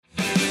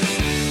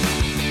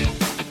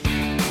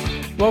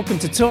Welcome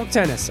to Talk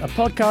Tennis, a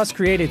podcast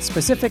created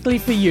specifically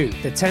for you,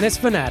 the tennis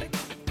fanatic.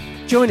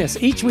 Join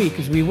us each week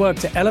as we work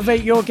to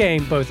elevate your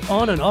game both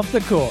on and off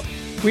the court.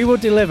 We will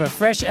deliver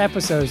fresh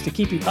episodes to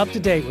keep you up to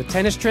date with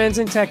tennis trends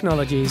and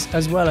technologies,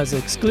 as well as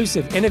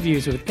exclusive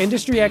interviews with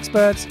industry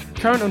experts,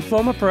 current and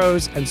former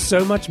pros, and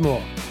so much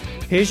more.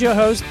 Here's your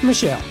host,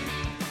 Michelle.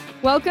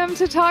 Welcome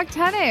to Talk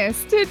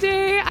Tennis.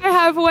 Today, I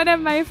have one of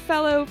my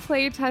fellow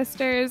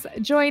playtesters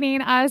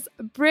joining us,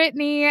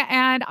 Brittany,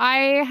 and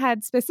I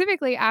had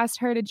specifically asked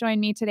her to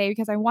join me today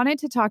because I wanted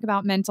to talk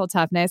about mental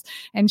toughness.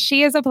 And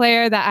she is a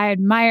player that I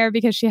admire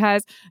because she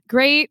has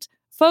great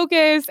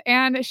focus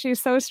and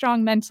she's so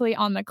strong mentally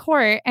on the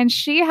court. And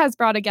she has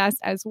brought a guest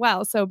as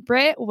well. So,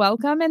 Britt,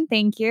 welcome and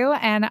thank you.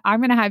 And I'm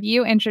going to have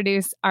you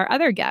introduce our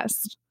other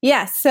guest.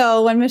 Yes.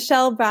 So when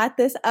Michelle brought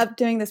this up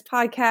doing this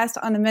podcast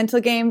on the mental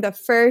game, the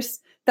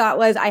first thought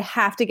was I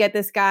have to get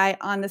this guy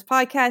on this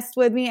podcast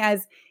with me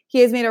as he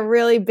has made a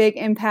really big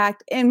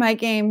impact in my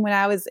game when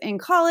I was in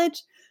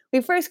college. We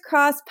first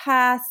crossed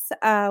paths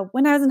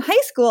when I was in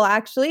high school,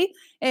 actually,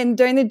 and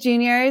during the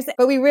juniors,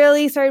 but we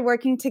really started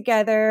working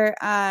together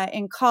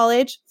in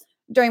college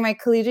during my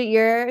collegiate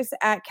years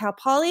at Cal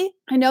Poly.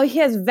 I know he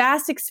has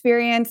vast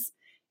experience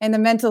in the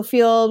mental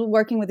field,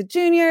 working with the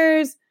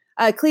juniors,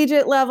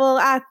 collegiate level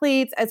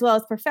athletes, as well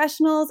as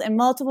professionals in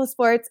multiple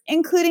sports,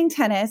 including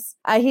tennis.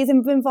 He's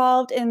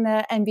involved in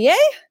the NBA,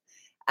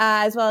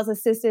 as well as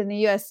assisted in the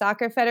U.S.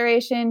 Soccer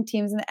Federation,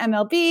 teams in the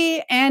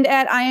MLB, and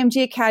at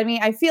IMG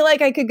Academy. I feel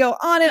like I could go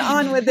on and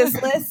on with this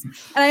list,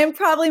 and I am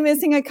probably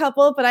missing a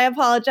couple, but I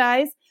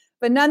apologize.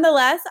 But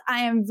nonetheless,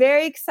 I am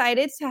very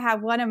excited to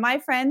have one of my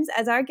friends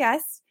as our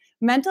guest,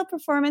 mental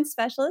performance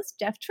specialist,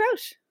 Jeff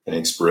Troche.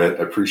 Thanks, Britt.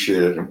 I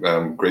appreciate it.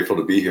 I'm grateful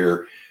to be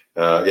here.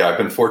 I've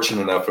been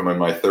fortunate enough. I'm in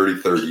my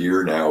 33rd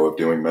year now of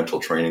doing mental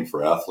training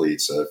for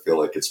athletes. I feel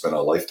like it's been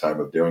a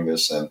lifetime of doing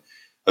this, and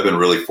I've been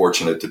really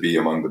fortunate to be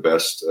among the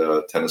best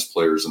tennis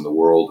players in the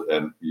world.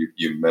 And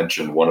you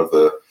mentioned one of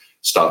the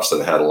stops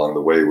that I had along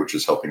the way, which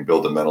is helping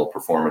build the mental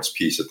performance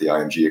piece at the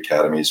IMG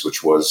Academies,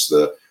 which was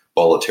the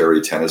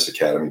Bollettieri Tennis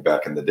Academy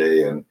back in the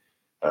day, and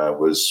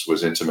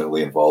was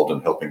intimately involved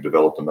in helping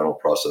develop the mental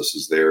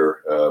processes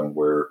there,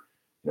 where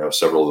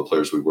several of the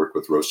players we work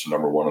with rose to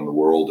number one in the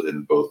world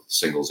in both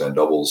singles and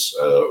doubles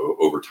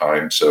over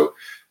time. So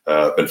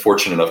I've been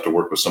fortunate enough to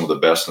work with some of the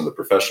best in the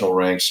professional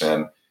ranks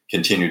and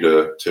continue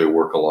to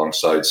work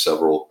alongside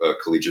several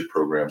collegiate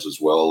programs as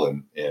well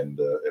and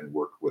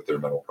work with their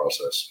mental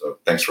process. So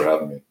thanks for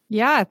having me.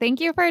 Yeah, thank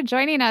you for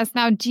joining us.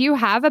 Now, do you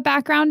have a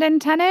background in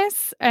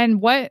tennis?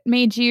 And what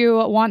made you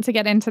want to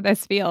get into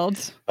this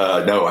field?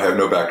 No, I have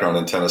no background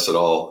in tennis at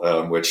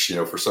all, which,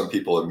 for some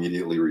people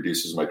immediately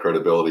reduces my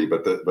credibility.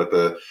 But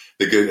the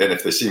good, and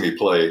if they see me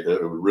play,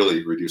 it would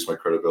really reduce my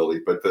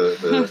credibility. But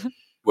the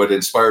what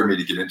inspired me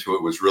to get into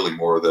it was really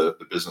more the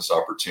business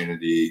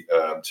opportunity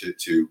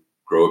to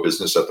grow a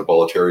business at the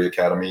Bollettieri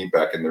Academy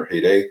back in their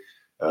heyday.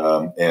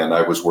 And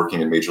I was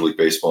working in Major League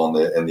Baseball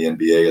and the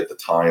NBA at the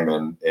time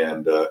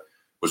and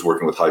was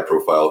working with high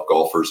profile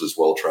golfers as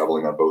well,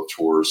 traveling on both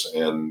tours,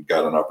 and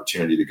got an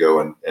opportunity to go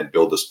and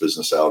build this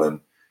business out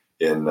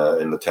in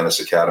the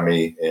tennis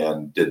academy,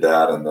 and did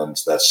that. And then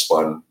that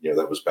spun,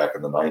 that was back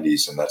in the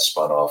 90s, and that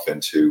spun off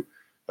into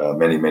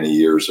many, many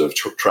years of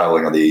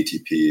traveling on the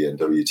ATP and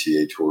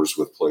WTA tours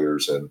with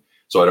players. And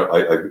so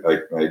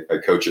I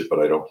coach it, but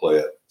I don't play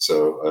it.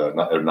 So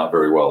not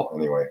very well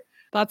anyway.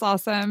 That's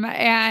awesome.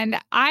 And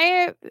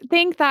I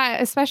think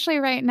that especially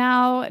right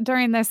now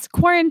during this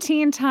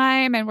quarantine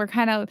time,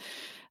 and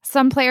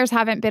some players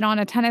haven't been on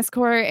a tennis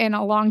court in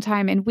a long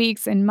time, in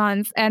weeks and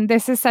months. And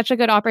this is such a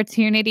good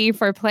opportunity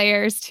for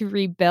players to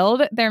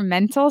rebuild their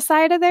mental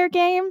side of their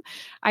game.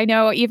 I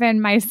know even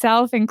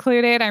myself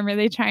included, I'm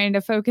really trying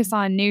to focus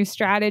on new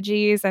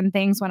strategies and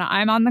things when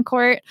I'm on the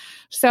court.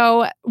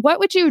 So what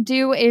would you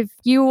do if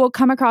you will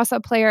come across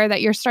a player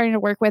that you're starting to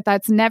work with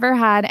that's never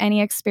had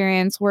any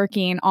experience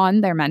working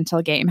on their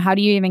mental game? How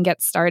do you even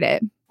get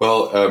started?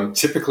 Well,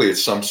 typically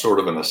it's some sort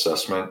of an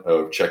assessment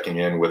of checking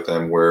in with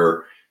them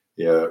where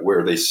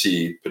they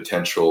see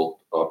potential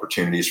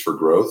opportunities for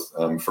growth.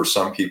 For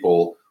some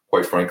people,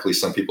 quite frankly,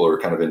 some people are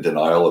kind of in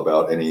denial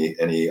about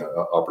any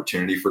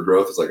opportunity for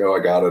growth. It's like, oh, I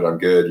got it, I'm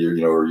good.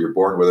 Or you're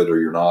born with it or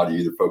you're not. You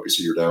either focus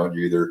or you don't.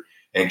 You're either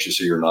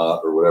anxious or you're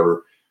not, or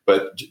whatever.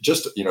 But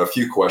just a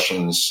few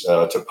questions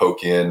to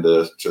poke in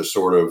to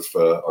sort of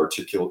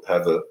articulate,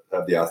 have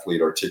the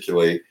athlete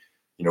articulate,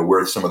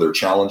 where some of their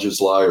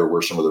challenges lie or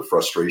where some of their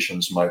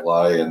frustrations might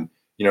lie. And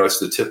it's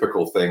the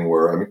typical thing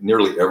where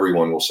nearly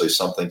everyone will say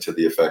something to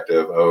the effect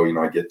of, oh,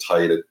 I get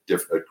tight at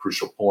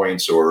crucial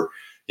points, or,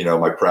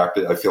 my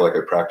practice, I feel like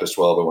I practice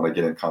well, but when I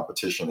get in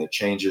competition, it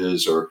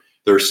changes. Or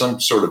there's some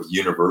sort of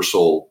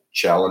universal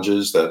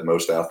challenges that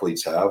most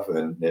athletes have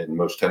and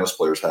most tennis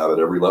players have at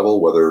every level,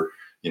 whether,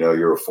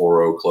 you're a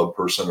 4-0 club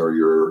person or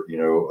you're,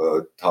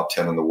 a top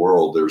 10 in the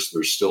world, there's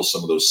still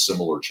some of those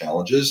similar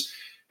challenges.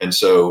 And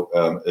so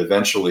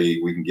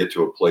eventually we can get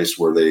to a place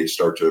where they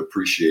start to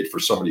appreciate, for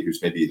somebody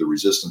who's maybe either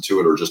resistant to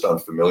it or just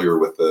unfamiliar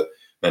with the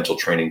mental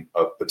training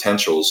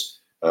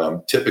potentials,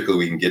 typically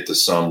we can get to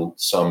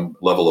some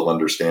level of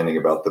understanding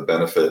about the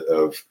benefit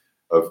of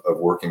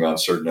working on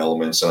certain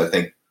elements. And I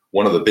think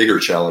one of the bigger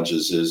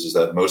challenges is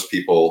that most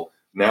people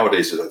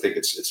nowadays, I think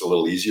it's a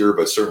little easier,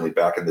 but certainly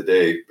back in the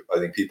day, I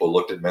think people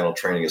looked at mental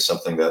training as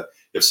something that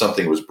if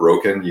something was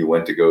broken, you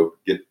went to go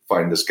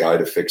find this guy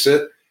to fix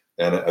it.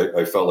 And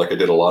I felt like I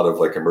did a lot of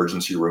like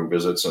emergency room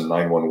visits and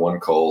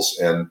 911 calls.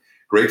 And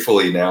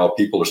gratefully now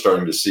people are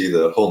starting to see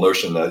the whole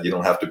notion that you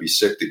don't have to be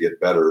sick to get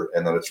better.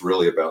 And that it's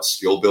really about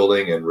skill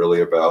building and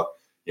really about,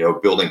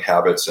 building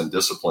habits and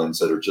disciplines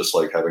that are just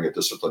like having a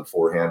disciplined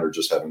forehand or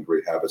just having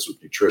great habits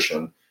with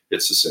nutrition.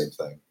 It's the same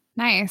thing.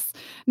 Nice.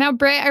 Now,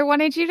 Britt, I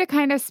wanted you to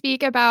kind of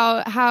speak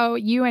about how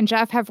you and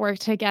Jeff have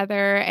worked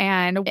together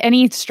and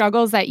any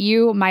struggles that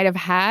you might have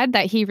had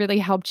that he really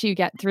helped you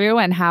get through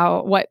and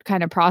what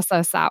kind of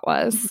process that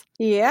was.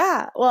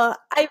 Yeah. Well,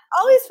 I've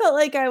always felt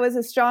like I was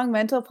a strong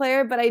mental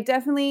player, but I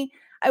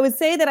would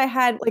say that I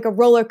had like a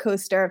roller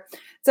coaster.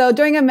 So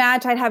during a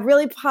match, I'd have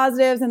really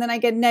positives and then I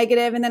get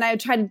negative and then I would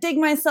try to dig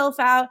myself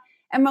out.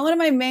 And one of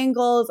my main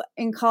goals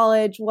in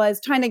college was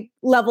trying to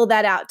level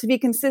that out, to be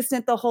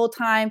consistent the whole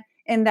time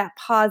in that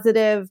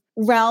positive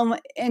realm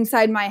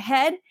inside my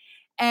head.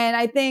 And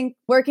I think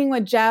working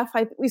with Jeff,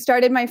 we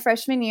started my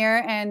freshman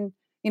year and,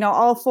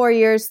 all 4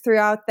 years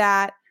throughout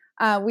that,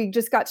 we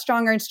just got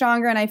stronger and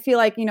stronger. And I feel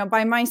like,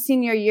 by my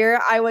senior year,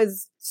 I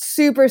was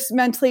super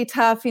mentally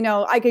tough.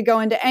 I could go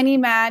into any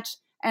match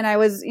and I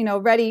was,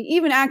 ready,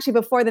 even actually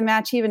before the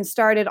match even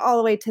started all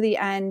the way to the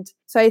end.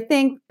 So I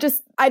think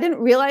I didn't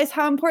realize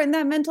how important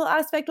that mental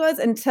aspect was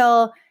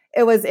until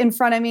it was in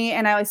front of me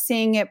and I was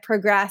seeing it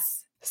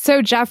progress.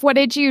 So Jeff, what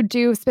did you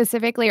do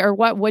specifically, or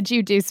what would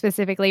you do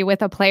specifically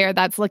with a player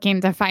that's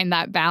looking to find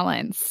that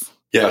balance?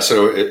 Yeah,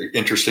 so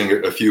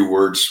interesting. A few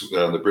words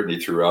that Brittany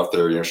threw out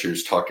there. She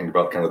was talking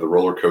about kind of the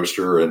roller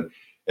coaster,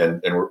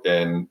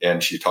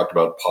 and she talked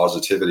about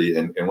positivity.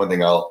 And one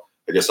thing I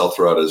guess I'll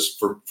throw out is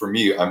for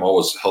me, I'm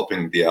always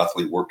helping the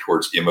athlete work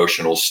towards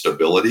emotional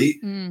stability.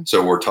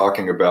 So we're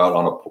talking about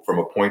on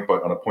a point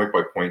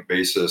by point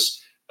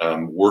basis.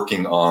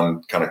 Working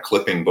on kind of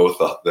clipping both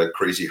the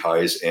crazy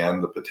highs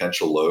and the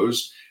potential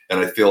lows. And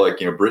I feel like,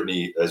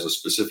 Brittany, as a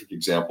specific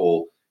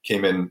example,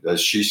 came in,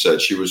 as she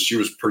said, she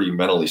was pretty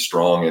mentally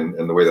strong.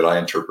 And the way that I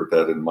interpret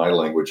that in my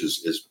language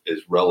is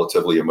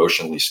relatively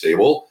emotionally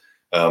stable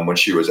when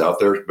she was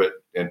out there.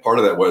 And part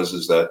of that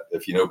is that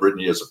if you know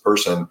Brittany as a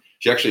person,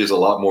 she actually is a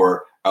lot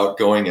more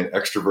outgoing and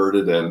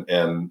extroverted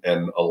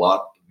and a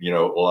lot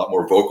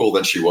more vocal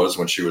than she was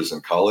when she was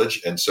in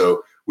college. And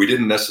so we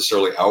didn't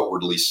necessarily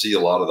outwardly see a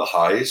lot of the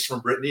highs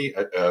from Brittany.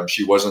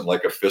 She wasn't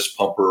like a fist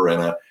pumper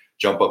and a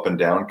jump up and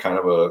down kind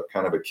of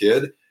a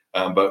kid.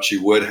 But she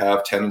would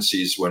have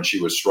tendencies when she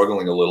was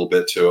struggling a little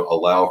bit to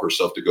allow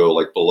herself to go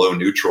like below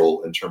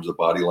neutral in terms of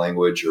body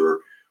language or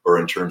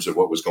in terms of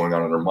what was going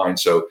on in her mind.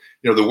 So,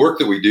 the work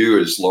that we do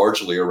is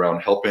largely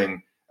around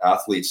helping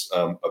athletes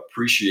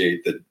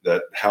appreciate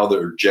that how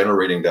they're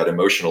generating that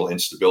emotional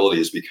instability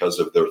is because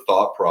of their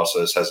thought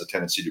process has a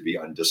tendency to be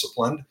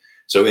undisciplined.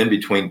 So in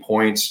between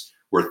points,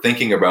 we're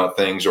thinking about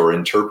things or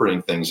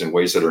interpreting things in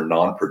ways that are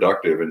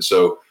non-productive. And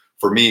so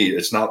for me,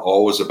 it's not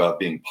always about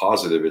being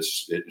positive.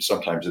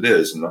 Sometimes it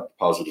is, and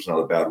positive is not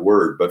a bad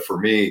word. But for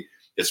me,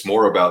 it's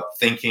more about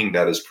thinking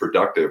that is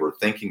productive or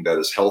thinking that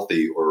is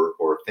healthy or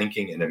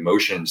thinking in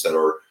emotions that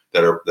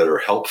are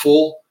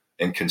helpful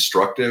and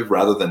constructive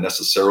rather than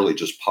necessarily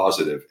just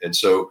positive. And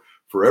so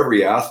for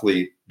every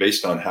athlete,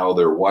 based on how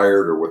they're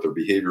wired or what their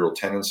behavioral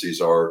tendencies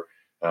are,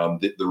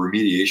 the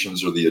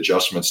remediations or the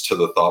adjustments to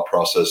the thought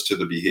process, to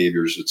the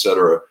behaviors, et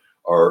cetera,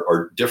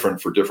 are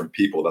different for different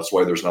people. That's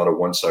why there's not a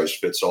one size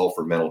fits all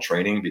for mental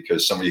training,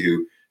 because somebody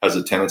who has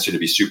a tendency to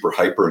be super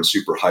hyper and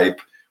super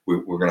hype,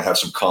 we're going to have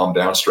some calm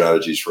down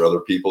strategies. For other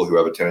people who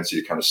have a tendency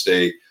to kind of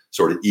stay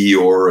sort of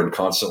Eeyore and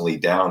constantly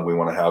down, we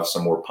want to have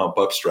some more pump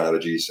up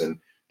strategies. And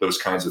those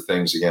kinds of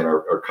things, again,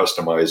 are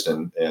customized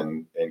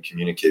and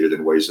communicated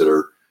in ways that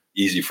are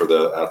easy for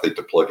the athlete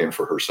to plug in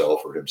for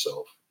herself or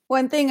himself.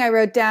 One thing I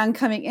wrote down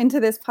coming into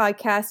this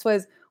podcast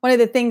was one of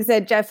the things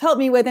that Jeff helped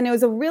me with, and it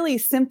was a really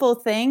simple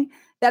thing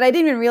that I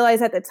didn't even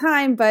realize at the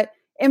time, but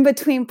in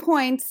between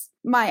points,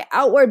 my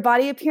outward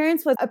body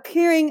appearance was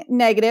appearing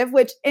negative,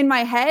 which in my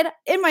head,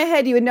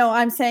 you would know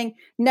I'm saying,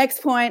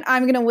 next point,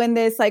 I'm going to win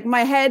this. Like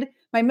my head,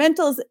 my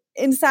mentals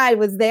inside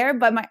was there,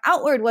 but my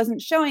outward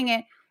wasn't showing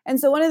it. And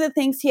so one of the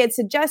things he had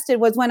suggested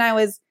was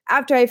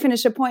after I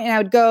finished a point and I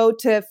would go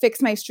to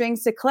fix my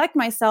strings to collect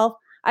myself,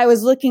 I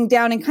was looking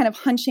down and kind of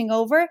hunching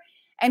over,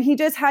 and he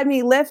just had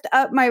me lift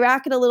up my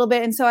racket a little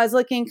bit. And so I was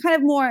looking kind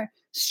of more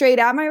straight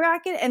at my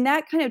racket, and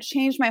that kind of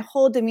changed my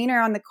whole demeanor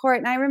on the court.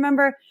 And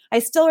I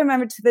still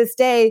remember to this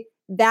day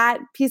that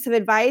piece of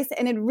advice,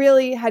 and it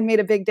really had made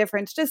a big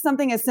difference. Just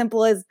something as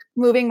simple as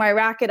moving my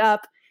racket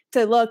up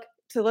to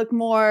look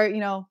more,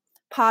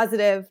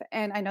 positive,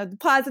 and I know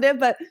positive,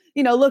 but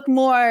look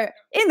more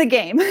in the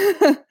game.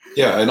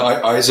 Yeah, and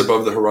eyes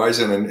above the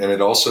horizon, and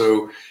it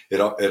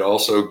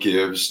also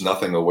gives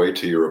nothing away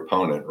to your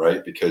opponent,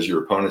 right? Because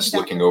your opponent's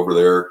looking over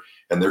there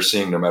and they're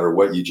seeing no matter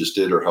what you just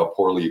did or how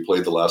poorly you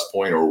played the last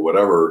point or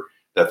whatever,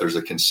 that there's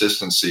a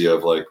consistency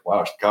of like,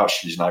 wow, gosh,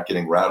 she's not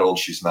getting rattled,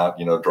 she's not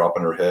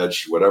dropping her head,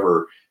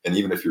 whatever. And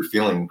even if you're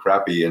feeling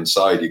crappy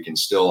inside, you can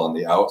still on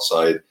the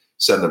outside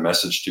send a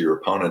message to your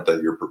opponent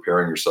that you're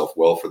preparing yourself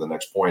well for the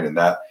next point. And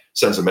that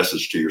sends a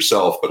message to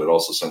yourself, but it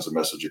also sends a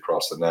message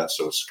across the net.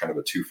 So it's kind of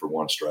a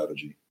 2-for-1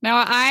 strategy.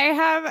 Now, I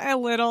have a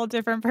little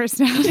different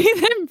personality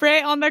than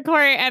Britt on the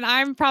court, and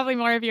I'm probably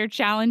more of your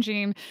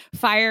challenging,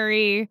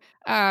 fiery,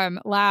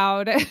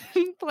 loud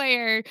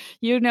player.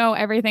 You know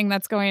everything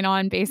that's going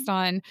on based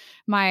on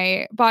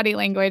my body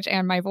language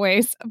and my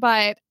voice.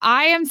 But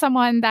I am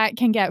someone that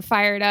can get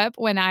fired up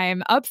when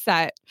I'm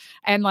upset.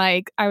 And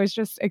like I was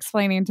just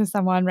explaining to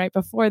someone right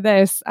before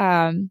this,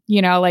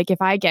 like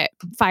if I get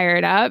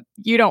fired up,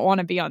 you don't want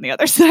to be on the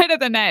other side of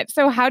the net.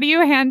 So how do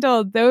you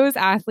handle those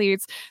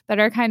athletes that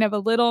are kind of a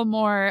little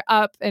more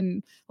up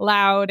and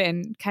loud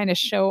and kind of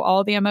show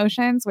all the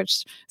emotions,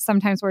 which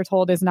sometimes we're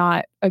told is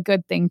not a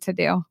good thing to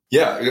do?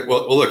 Yeah.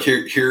 Well look,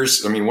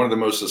 here's one of the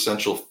most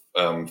essential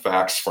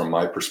facts from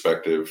my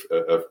perspective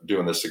of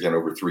doing this again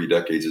over 3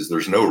 decades is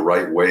there's no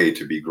right way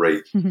to be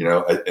great,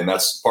 and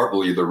that's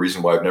partly the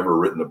reason why I've never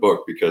written a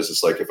book, because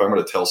it's like, if I'm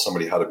going to tell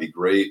somebody how to be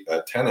great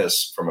at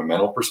tennis from a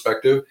mental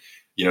perspective,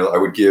 I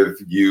would give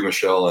you,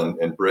 Michelle,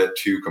 and Britt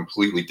 2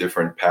 completely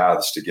different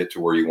paths to get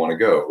to where you want to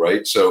go.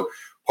 Right. So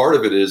part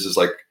of it is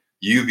like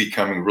you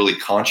becoming really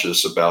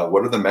conscious about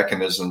what are the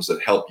mechanisms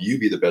that help you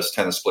be the best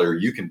tennis player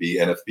you can be.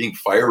 And if being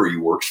fiery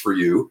works for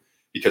you,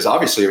 because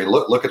obviously,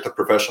 look at the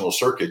professional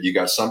circuit. You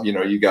got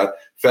you got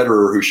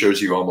Federer who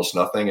shows you almost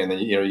nothing. And then,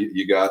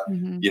 you got,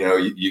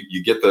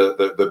 you get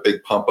the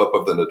big pump up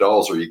of the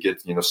Nadals, or you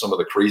get, some of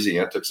the crazy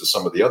antics of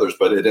some of the others,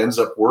 but it ends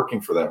up working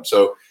for them.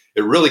 So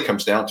it really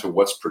comes down to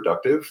what's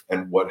productive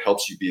and what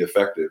helps you be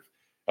effective.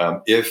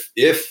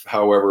 If,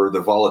 however,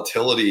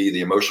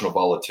 the emotional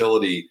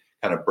volatility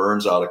kind of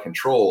burns out of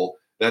control,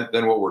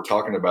 then what we're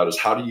talking about is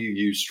how do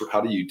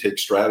you take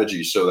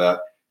strategy so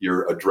that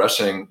you're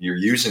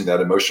using that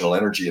emotional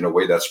energy in a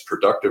way that's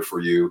productive for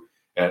you.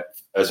 And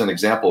as an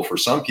example, for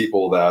some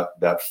people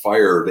that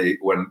fire,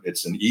 when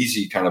it's an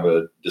easy kind of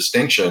a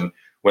distinction,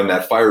 when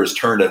that fire is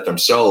turned at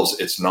themselves,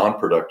 it's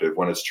non-productive.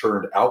 When it's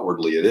turned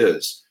outwardly, it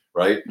is,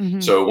 right? Mm-hmm.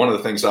 So one of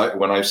the things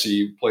when I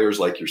see players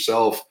like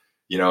yourself,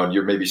 and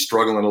you're maybe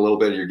struggling a little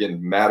bit, you're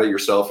getting mad at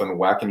yourself and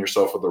whacking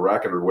yourself with the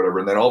racket or whatever.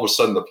 And then all of a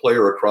sudden the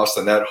player across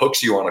the net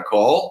hooks you on a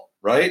call,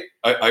 right?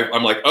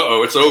 I'm like,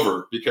 it's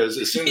over, because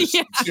as soon as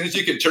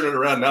you can turn it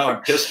around, now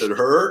I'm pissed at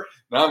her.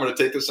 Now I'm going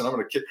to take this and I'm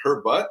going to kick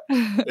her butt.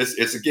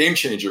 It's a game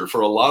changer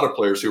for a lot of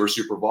players who are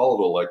super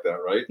volatile like that,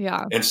 right?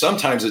 Yeah. And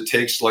sometimes it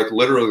takes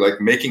literally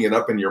making it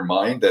up in your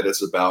mind that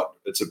it's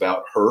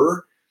about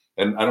her.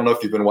 And I don't know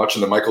if you've been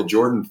watching the Michael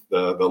Jordan,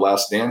 the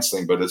Last Dance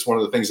thing, but it's one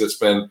of the things that's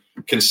been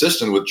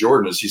consistent with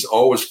Jordan is he's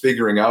always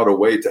figuring out a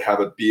way to have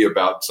it be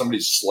about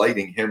somebody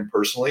slighting him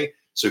personally.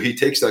 So he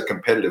takes that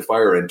competitive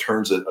fire and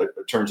turns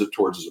it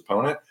towards his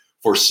opponent.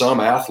 For some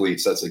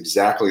athletes, that's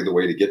exactly the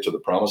way to get to the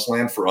promised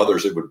land. For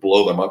others, it would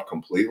blow them up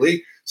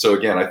completely. So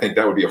again, I think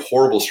that would be a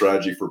horrible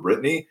strategy for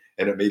Brittany,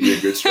 and it may be a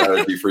good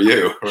strategy for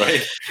you,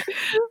 right?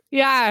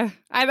 Yeah.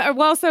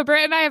 So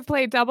Britt and I have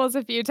played doubles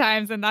a few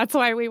times, and that's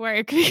why we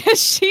work,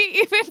 because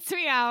she evens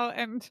me out.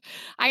 And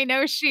I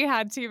know she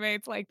had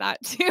teammates like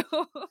that too.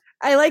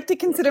 I like to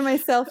consider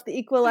myself the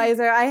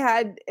equalizer. I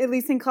had, at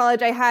least in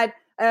college, I had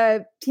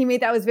a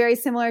teammate that was very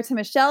similar to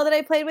Michelle that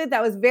I played with,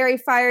 that was very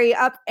fiery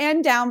up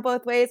and down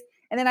both ways.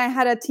 And then I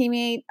had a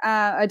teammate,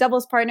 a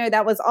doubles partner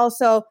that was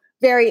also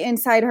very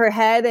inside her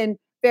head and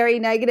very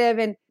negative.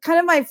 And kind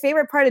of my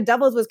favorite part of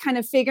doubles was kind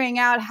of figuring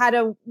out how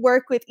to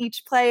work with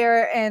each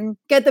player and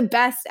get the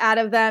best out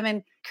of them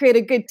and create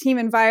a good team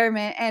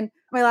environment. And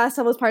my last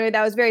doubles partner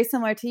that was very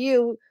similar to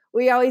you,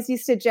 we always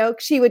used to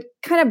joke, she would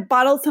kind of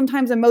bottle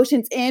sometimes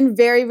emotions in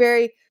very,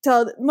 very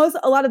to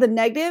a lot of the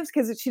negatives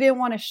because she didn't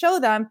want to show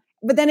them.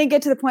 But then it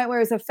get to the point where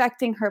it was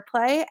affecting her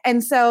play.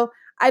 And so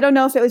I don't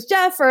know if it was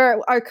Jeff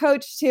or our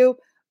coach too,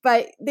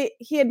 but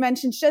he had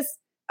mentioned just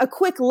a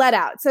quick let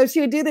out. So she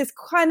would do this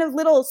kind of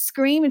little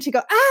scream and she'd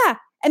go, ah,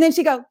 and then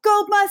she'd go,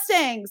 Gold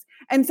Mustangs.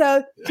 And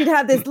so she'd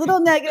have this little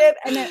negative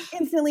and then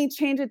instantly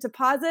change it to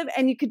positive.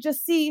 And you could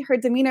just see her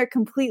demeanor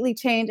completely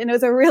change. And it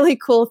was a really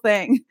cool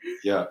thing.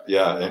 Yeah.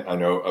 And I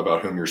know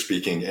about whom you're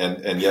speaking.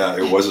 And yeah,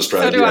 it was a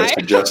strategy I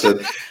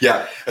suggested.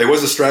 Yeah, it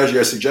was a strategy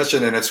I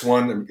suggested. And it's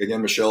one,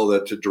 again, Michelle,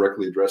 that to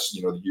directly address,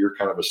 your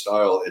kind of a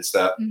style, it's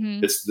that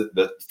it's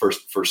that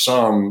for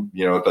some,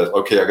 that,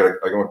 okay, I got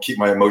to keep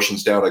my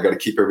emotions down. I got to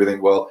keep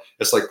everything. Well,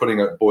 it's like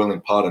putting a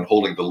boiling pot and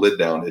holding the lid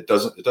down. It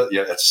doesn't,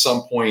 at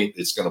some point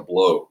it's going to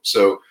blow.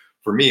 So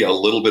for me, a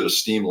little bit of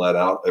steam let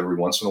out every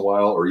once in a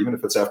while, or even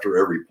if it's after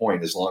every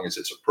point, as long as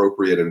it's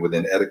appropriate and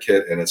within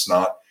etiquette and it's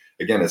not,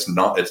 again,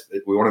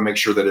 we want to make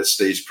sure that it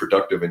stays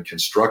productive and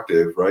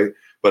constructive, right?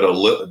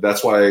 But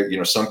that's why,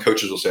 some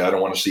coaches will say, I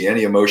don't want to see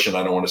any emotion.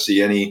 I don't want to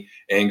see any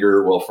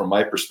anger. Well, from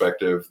my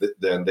perspective,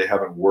 then they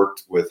haven't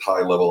worked with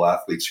high level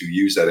athletes who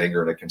use that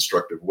anger in a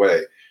constructive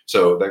way.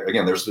 So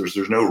again, there's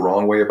no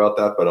wrong way about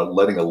that, but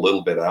letting a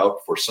little bit out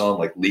for some,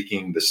 like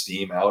leaking the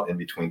steam out in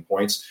between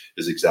points,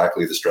 is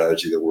exactly the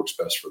strategy that works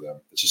best for them.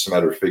 It's just a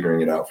matter of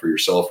figuring it out for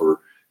yourself, or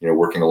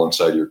working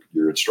alongside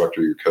your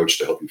instructor, your coach,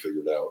 to help you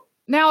figure it out.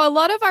 Now, a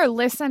lot of our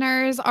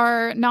listeners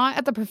are not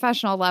at the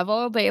professional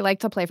level. They like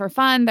to play for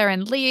fun. They're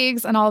in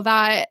leagues and all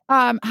that.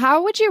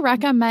 How would you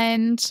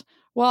recommend?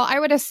 Well, I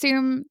would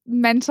assume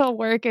mental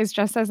work is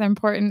just as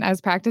important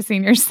as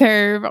practicing your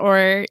serve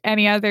or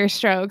any other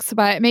strokes,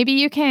 but maybe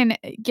you can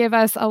give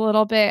us a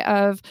little bit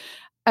of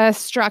a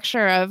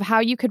structure of how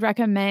you could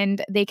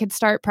recommend they could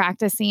start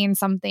practicing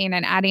something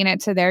and adding it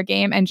to their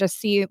game and just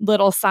see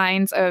little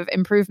signs of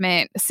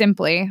improvement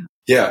simply.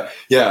 Yeah.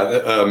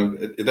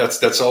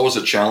 That's always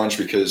a challenge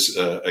because,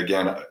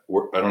 again, I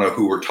don't know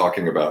who we're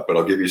talking about, but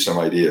I'll give you some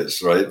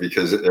ideas, right?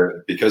 Because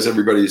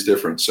everybody's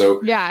different.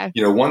 So,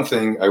 one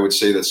thing I would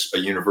say that's a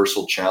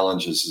universal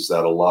challenge is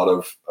that a lot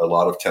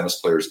of tennis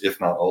players, if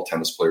not all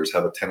tennis players,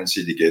 have a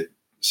tendency to get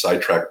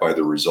sidetracked by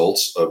the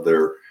results of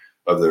their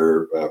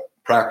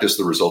practice,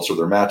 the results of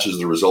their matches,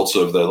 the results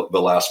of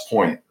the last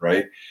point,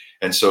 right?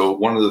 And so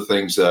one of the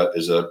things that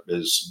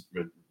is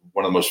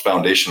one of the most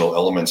foundational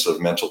elements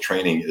of mental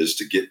training is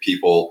to get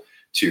people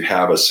to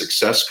have a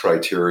success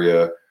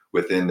criteria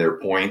within their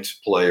point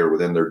play or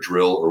within their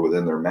drill or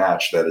within their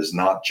match that is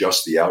not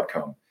just the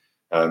outcome.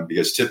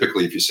 Because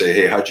typically if you say,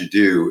 hey, how'd you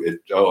do?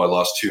 I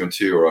lost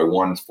 2-2, or I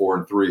won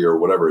 4-3, or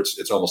whatever.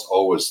 It's almost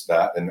always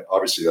that. And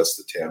obviously that's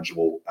the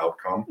tangible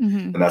outcome.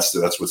 Mm-hmm. And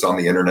that's what's on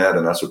the internet,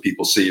 and that's what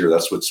people see, or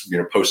that's what's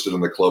posted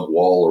on the club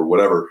wall or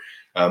whatever.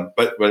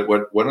 But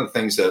one of the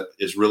things that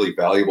is really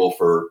valuable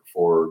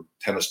for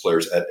tennis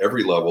players at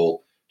every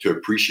level to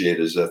appreciate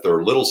is that there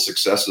are little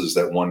successes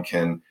that one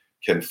can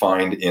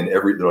find in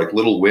they're like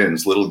little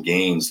wins, little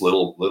gains,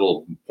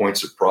 little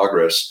points of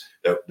progress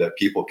that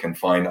people can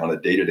find on a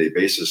day-to-day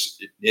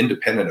basis,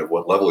 independent of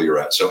what level you're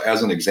at. So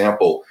as an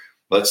example,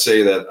 let's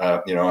say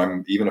that,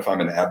 even if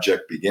I'm an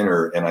abject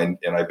beginner and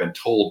I've been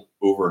told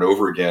over and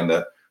over again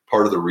that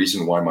part of the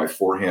reason why my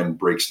forehand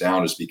breaks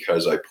down is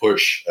because I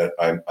push,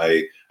 I'm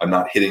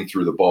not hitting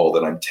through the ball,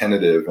 that I'm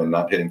tentative and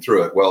not hitting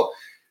through it. Well,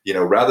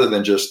 rather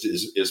than just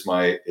is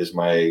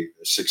my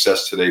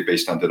success today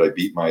based on did I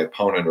beat my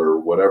opponent or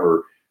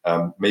whatever,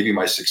 maybe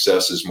my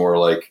success is more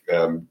like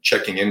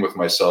checking in with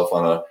myself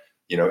on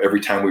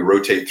every time we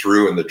rotate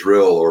through in the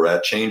drill or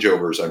at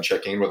changeovers, I'm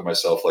checking in with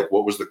myself, like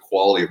what was the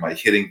quality of my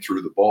hitting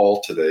through the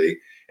ball today?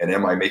 And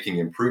am I making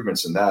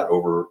improvements in that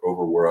over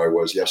where I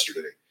was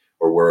yesterday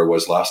or where I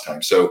was last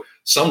time? So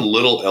some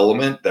little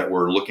element that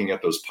we're looking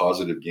at those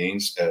positive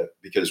gains,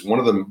 because one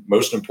of the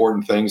most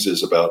important things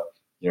is about,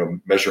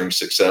 measuring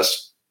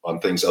success on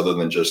things other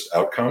than just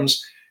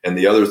outcomes. And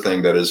the other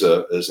thing that is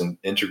an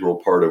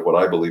integral part of what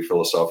I believe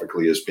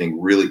philosophically is being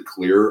really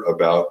clear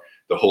about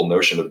the whole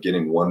notion of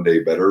getting one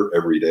day better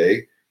every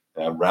day,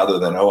 rather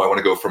than, I want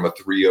to go from a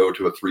 3.0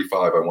 to a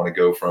 3.5. I want to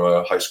go from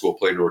a high school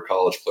player to a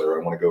college player.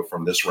 I want to go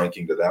from this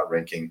ranking to that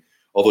ranking.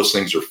 All those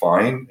things are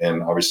fine.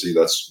 And obviously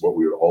that's what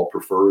we would all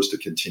prefer, is to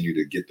continue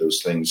to get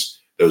those things,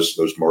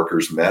 those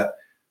markers met.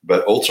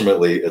 But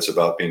ultimately it's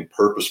about being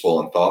purposeful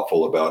and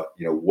thoughtful about,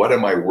 what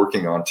am I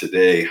working on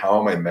today?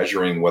 How am I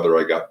measuring whether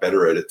I got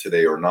better at it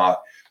today or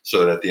not?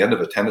 So that at the end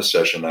of a tennis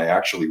session, I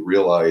actually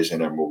realize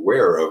and I'm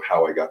aware of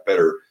how I got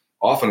better.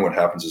 Often what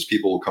happens is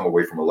people will come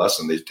away from a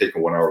lesson, they take a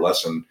 1 hour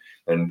lesson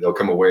and they'll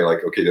come away like,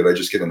 okay, did I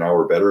just get an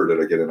hour better or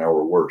did I get an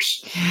hour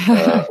worse?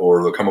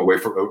 Or they'll come away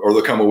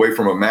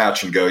from a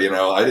match and go,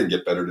 I didn't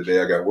get better today,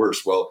 I got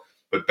worse. Well,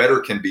 but better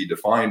can be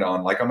defined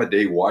on, like, I'm a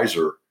day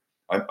wiser.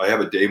 I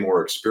have a day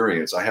more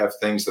experience. I have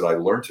things that I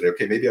learned today.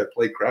 Okay, maybe I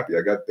played crappy.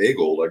 I got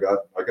bageled.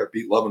 I got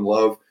beat love and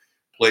love,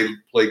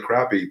 played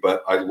crappy,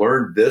 but I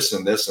learned this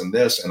and this and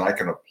this, and I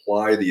can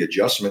apply the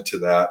adjustment to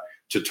that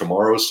to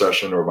tomorrow's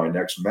session or my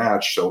next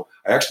match. So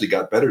I actually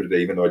got better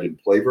today, even though I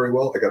didn't play very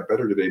well. I got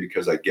better today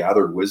because I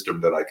gathered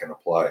wisdom that I can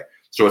apply.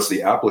 So it's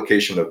the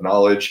application of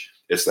knowledge.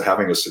 It's the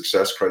having a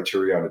success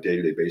criteria on a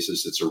day-to-day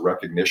basis. It's a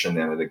recognition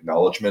and an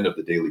acknowledgement of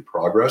the daily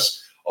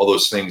progress. All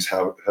those things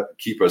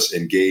keep us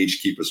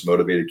engaged, keep us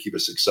motivated, keep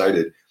us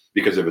excited.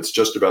 Because if it's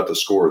just about the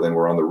score, then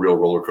we're on the real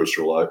roller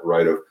coaster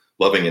ride of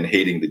loving and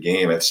hating the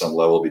game at some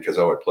level because,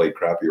 I played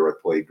crappy or I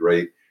played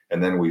great.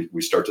 And then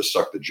we start to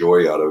suck the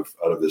joy out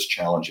of this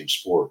challenging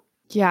sport.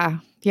 Yeah.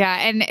 Yeah.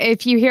 And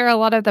if you hear a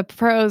lot of the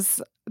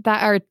pros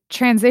that are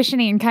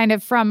transitioning kind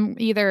of from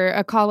either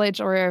a college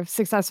or a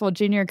successful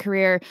junior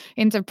career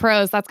into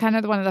pros, that's kind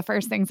of one of the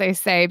first things they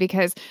say,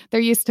 because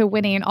they're used to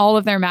winning all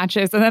of their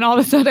matches and then all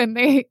of a sudden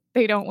they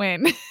don't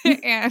win.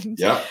 And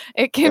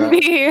it can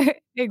be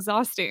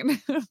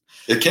exhausting.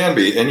 It can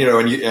be. And,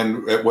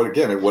 and at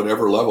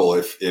whatever level,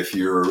 if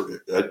you're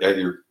at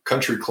your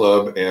country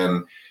club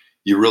and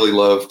you really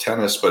love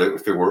tennis, but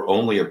if it were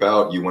only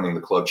about you winning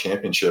the club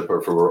championship,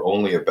 or if it were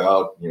only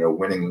about,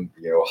 winning,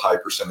 a high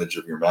percentage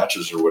of your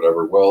matches or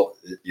whatever, well,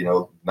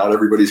 not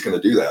everybody's going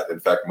to do that. In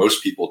fact,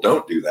 most people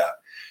don't do that.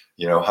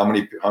 How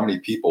many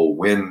people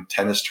win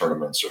tennis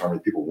tournaments, or how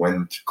many people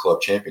win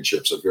club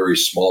championships? A very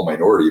small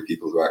minority of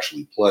people who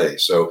actually play.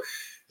 So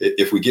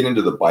if we get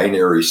into the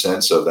binary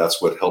sense of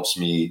that's what helps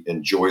me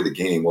enjoy the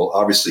game, well,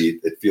 obviously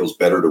it feels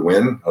better to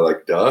win,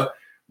 like duh.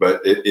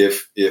 But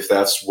if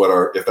that's what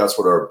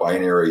our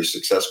binary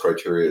success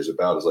criteria is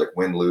about, is like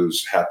win,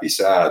 lose, happy,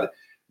 sad,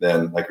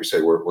 then like we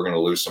say, we're going to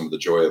lose some of the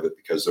joy of it,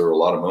 because there are a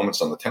lot of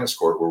moments on the tennis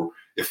court where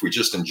if we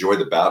just enjoy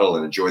the battle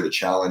and enjoy the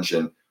challenge,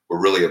 and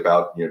we're really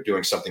about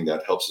doing something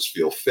that helps us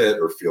feel fit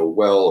or feel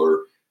well,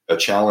 or a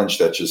challenge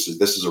that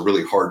this is a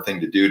really hard thing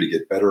to do to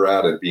get better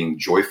at, and being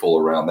joyful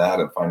around that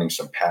and finding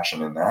some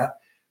passion in that,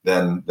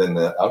 then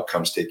the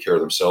outcomes take care of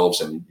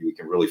themselves, and you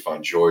can really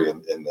find joy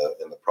in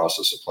the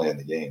process of playing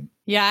the game.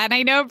 Yeah, and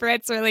I know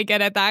Britt's really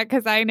good at that,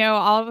 because I know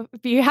I'll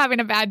be having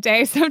a bad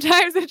day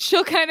sometimes, and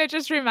she'll kind of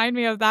just remind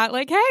me of that,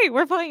 like, hey,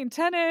 we're playing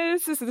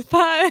tennis, this is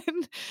fun,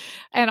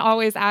 and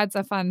always adds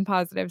a fun,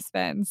 positive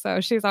spin.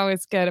 So she's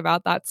always good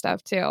about that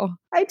stuff too.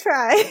 I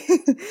try.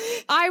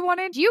 I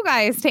wanted you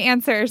guys to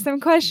answer some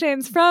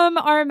questions from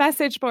our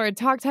message board,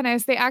 Talk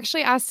Tennis. They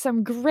actually asked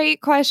some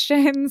great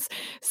questions.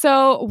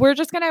 So we're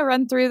just going to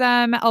run through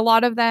them. A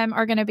lot of them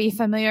are going to be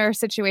familiar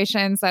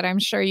situations that I'm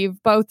sure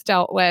you've both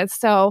dealt with.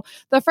 So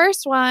the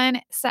first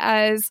one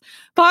says,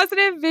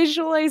 positive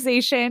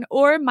visualization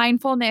or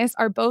mindfulness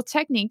are both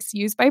techniques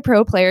used by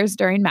pro players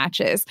during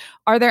matches.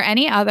 Are there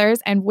any others,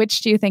 and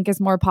which do you think is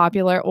more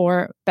popular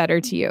or better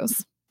to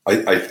use?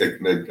 I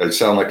think I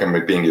sound like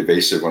I'm being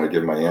evasive when I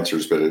give my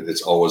answers, but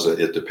it's always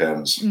it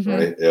depends,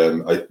 right?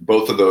 And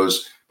both of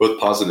those, both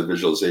positive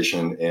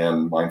visualization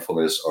and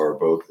mindfulness, are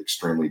both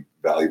extremely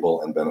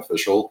valuable and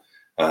beneficial.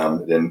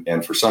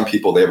 And for some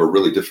people, they have a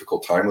really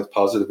difficult time with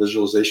positive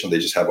visualization. They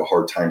just have a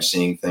hard time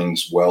seeing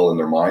things well in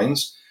their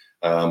minds.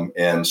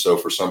 And so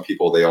for some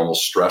people, they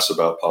almost stress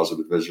about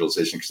positive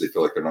visualization because they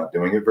feel like they're not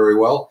doing it very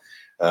well.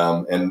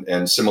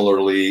 And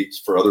similarly,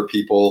 for other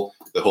people,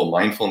 the whole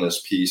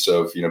mindfulness piece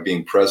of,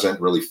 being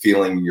present, really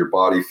feeling your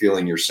body,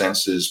 feeling your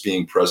senses,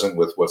 being present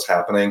with what's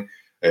happening.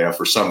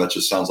 For some, that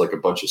just sounds like a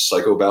bunch of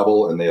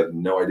psychobabble, and they have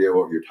no idea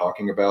what you're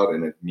talking about,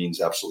 and it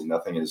means absolutely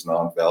nothing and is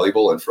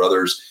non-valuable. And for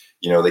others,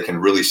 they can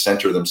really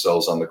center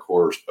themselves on the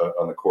court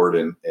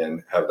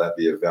and have that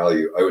be of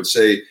value. I would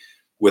say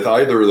with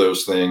either of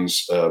those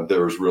things,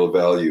 there's real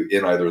value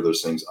in either of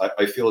those things.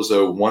 I feel as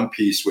though one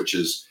piece, which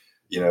is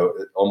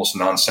almost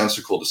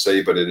nonsensical to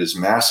say, but it is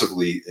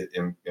massively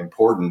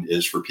important,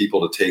 is for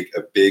people to take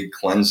a big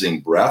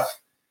cleansing breath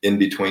in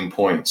between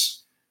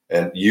points.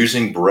 And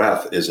using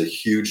breath is a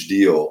huge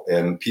deal.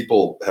 And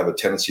people have a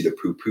tendency to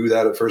poo-poo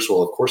that at first.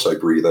 Well, of course I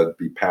breathe. I'd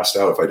be passed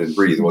out if I didn't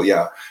breathe. Well,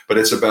 yeah, but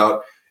it's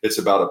about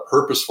a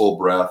purposeful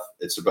breath.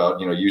 It's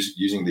about,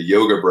 using the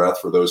yoga breath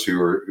for those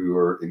who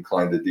are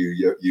inclined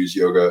to use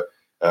yoga.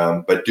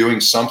 But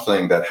doing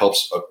something that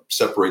helps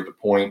separate the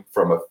point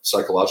from a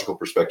psychological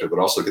perspective, but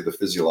also get the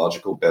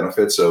physiological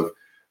benefits of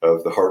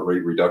the heart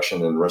rate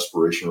reduction and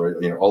respiration rate,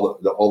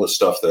 all the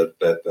stuff that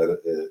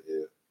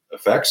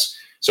affects.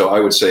 So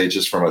I would say,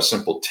 just from a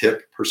simple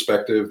tip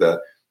perspective, that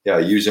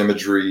use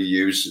imagery,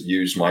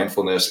 use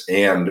mindfulness,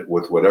 and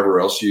with whatever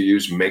else you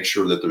use, make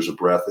sure that there's a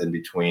breath in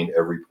between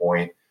every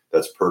point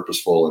that's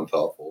purposeful and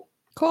thoughtful.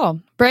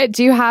 Cool. Britt,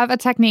 do you have a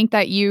technique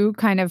that you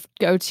kind of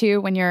go to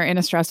when you're in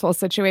a stressful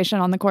situation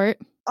on the court?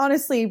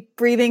 Honestly,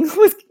 breathing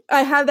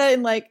I have that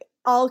in like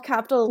all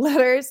capital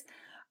letters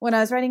when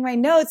I was writing my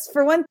notes.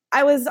 For one,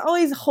 I was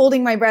always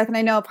holding my breath, and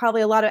I know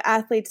probably a lot of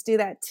athletes do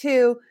that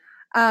too.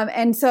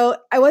 And so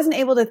I wasn't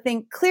able to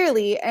think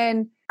clearly.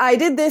 And I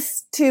did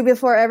this too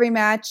before every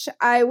match.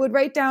 I would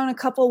write down a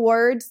couple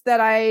words that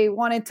I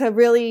wanted to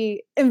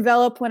really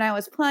envelop when I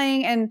was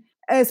playing. And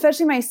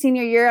especially my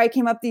senior year, I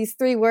came up these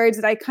 3 words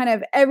that I kind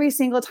of, every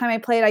single time I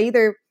played, I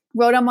either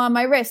wrote them on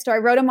my wrist, or I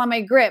wrote them on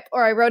my grip,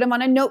 or I wrote them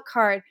on a note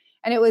card.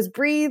 And it was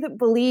breathe,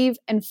 believe,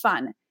 and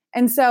fun.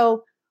 And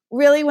so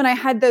really, when I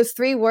had those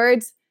 3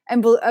 words,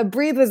 and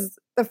breathe was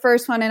the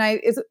first one,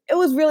 and it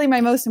was really my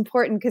most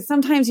important, because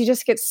sometimes you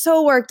just get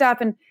so worked up,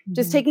 and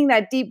just taking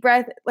that deep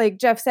breath, like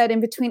Jeff said,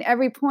 in between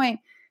every point,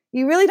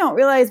 you really don't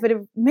realize, but it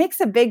makes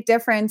a big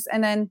difference.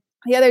 And then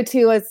the other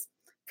 2 was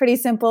pretty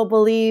simple.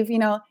 Believe,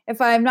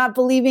 if I'm not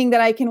believing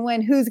that I can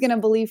win, who's going to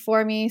believe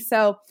for me?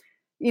 So,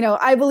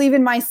 I believe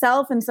in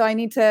myself, and so I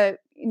need to,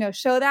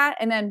 show that.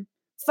 And then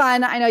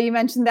fun. I know you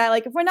mentioned that,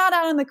 like, if we're not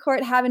out on the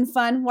court having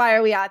fun, why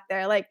are we out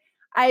there? Like,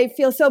 I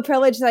feel so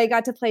privileged that I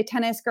got to play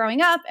tennis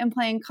growing up and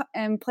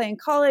playing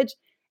college.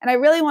 And I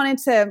really wanted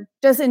to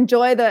just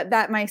enjoy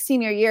that my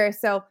senior year.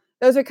 So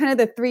those are kind of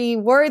the 3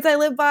 words I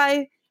live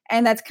by.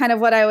 And that's kind of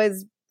what I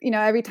was,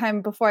 every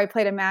time before I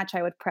played a match,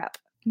 I would prep.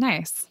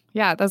 Nice.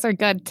 Yeah, those are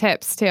good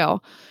tips too.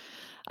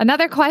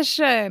 Another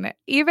question.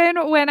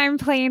 Even when I'm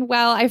playing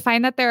well, I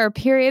find that there are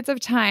periods of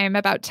time,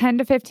 about 10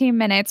 to 15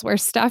 minutes, where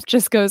stuff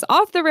just goes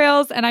off the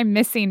rails and I'm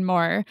missing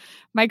more.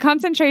 My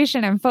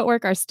concentration and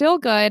footwork are still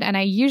good, and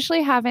I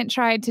usually haven't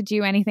tried to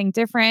do anything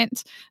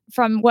different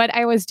from what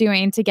I was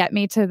doing to get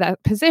me to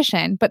that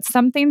position, but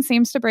something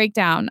seems to break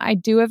down. I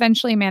do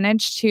eventually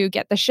manage to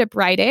get the ship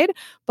righted,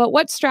 but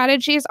what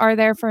strategies are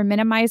there for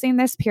minimizing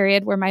this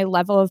period where my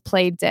level of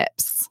play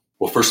dips?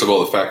 Well, first of all,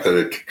 the fact that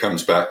it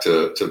comes back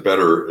to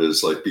better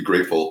is like, be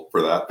grateful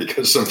for that,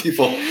 because some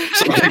people don't. I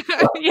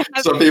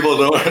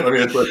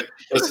mean, it's like,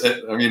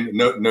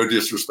 no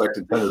disrespect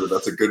intended, but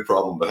that's a good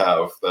problem to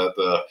have.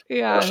 That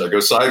gosh, I go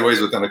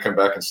sideways, but then I come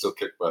back and still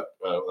kick butt.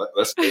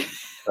 That's good.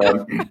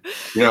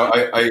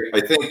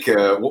 I think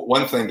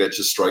one thing that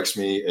just strikes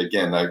me,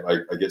 again,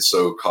 I get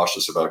so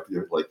cautious about,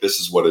 like, this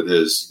is what it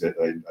is.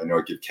 I know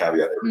I give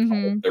caveat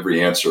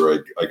every answer I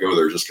go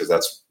there, just because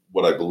that's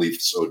what I believe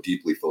so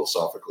deeply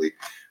philosophically.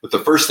 But the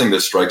first thing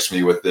that strikes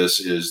me with this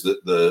is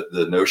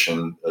the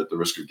notion, at the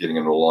risk of getting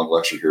into a long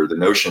lecture here, the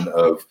notion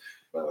of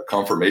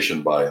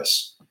confirmation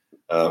bias.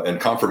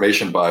 And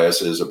confirmation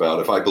bias is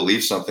about, if I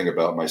believe something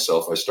about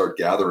myself, I start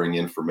gathering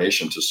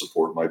information to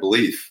support my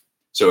belief.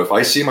 So if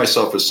I see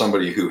myself as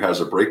somebody who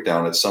has a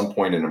breakdown at some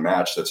point in a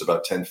match that's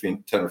about 10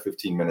 or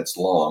 15 minutes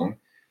long,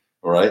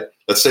 all right,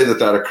 let's say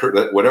that occurred,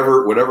 that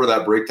whatever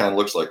that breakdown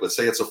looks like, let's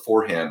say it's a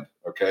forehand,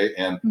 okay?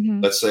 And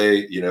let's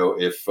say,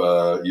 if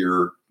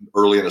you're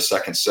early in the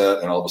second set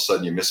and all of a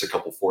sudden you miss a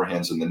couple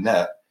forehands in the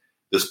net,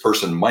 this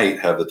person might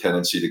have the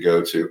tendency to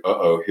go to,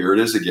 here it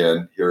is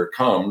again, here it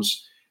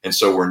comes. And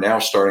so we're now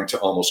starting to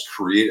almost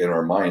create in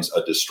our minds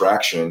a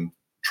distraction,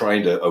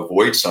 trying to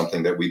avoid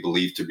something that we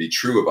believe to be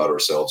true about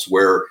ourselves,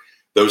 where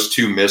those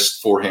two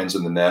missed forehands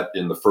in the net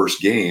in the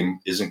first game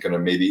isn't going to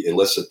maybe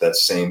elicit that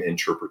same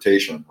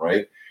interpretation,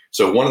 right?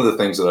 So one of the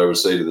things that I would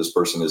say to this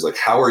person is, like,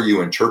 how are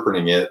you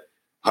interpreting it?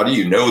 How do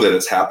you know that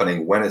it's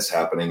happening when it's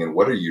happening? And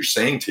what are you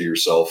saying to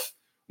yourself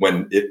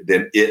when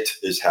it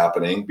is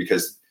happening?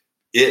 Because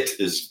it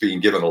is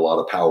being given a lot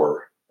of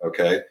power,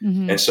 okay?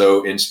 And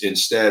so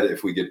instead,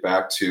 if we get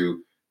back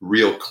to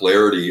real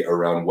clarity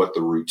around what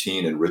the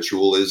routine and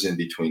ritual is in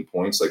between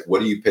points, like, what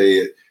do you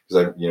pay?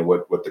 Because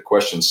what the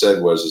question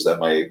said is that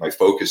my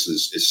focus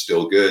is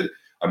still good.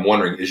 I'm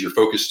wondering, is your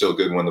focus still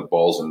good when the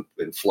ball's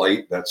in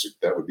flight? That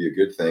would be a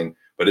good thing.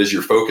 But is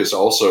your focus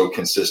also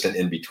consistent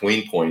in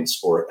between points,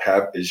 or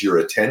is your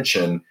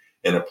attention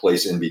in a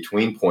place in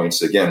between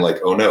points? Again, like,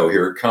 oh no,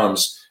 here it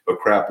comes. Oh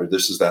crap,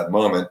 this is that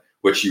moment,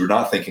 which you're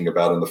not thinking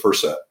about in the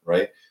first set,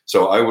 right?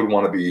 So I would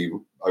want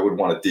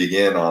to dig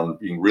in on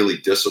being really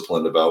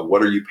disciplined about,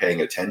 what are you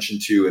paying attention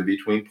to in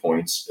between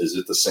points? Is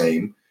it the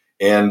same?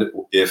 And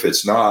if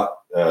it's not,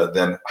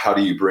 then what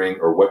do you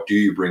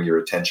bring your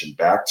attention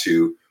back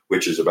to,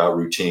 which is about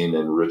routine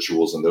and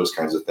rituals and those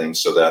kinds of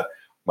things, so that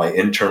my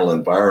internal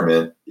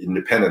environment,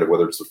 independent of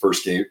whether it's the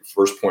first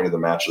point of the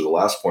match or the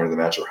last point of the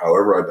match, or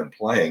however I've been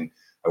playing,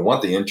 I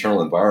want the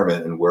internal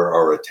environment and where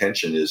our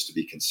attention is to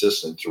be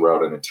consistent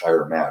throughout an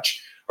entire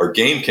match. Our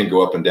game can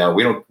go up and down.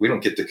 We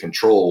don't get to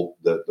control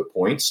the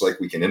points. Like,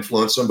 we can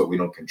influence them, but we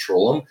don't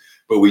control them.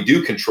 But we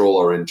do control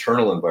our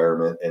internal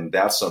environment, and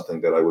that's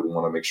something that I would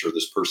want to make sure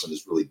this person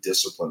is really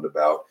disciplined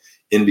about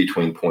in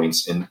between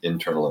points in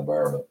internal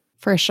environment.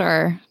 For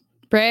sure.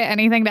 Britt,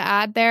 anything to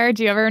add there?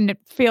 Do you ever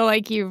feel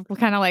like you've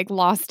kind of like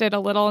lost it a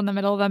little in the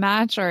middle of the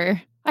match, or?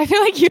 I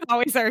feel like you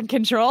always are in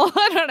control.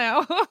 I don't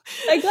know.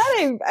 I'm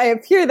glad I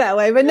appear that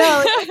way, but no,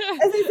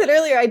 as I said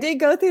earlier, I did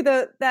go through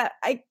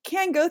I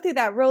can go through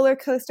that roller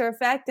coaster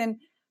effect. And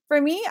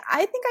for me,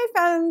 I think I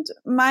found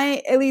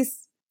at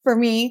least for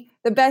me,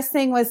 the best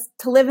thing was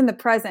to live in the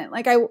present.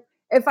 Like,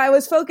 if I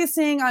was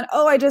focusing on,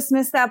 I just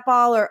missed that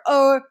ball, or,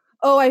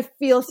 I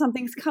feel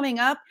something's coming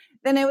up,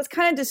 then it was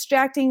kind of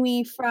distracting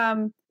me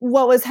from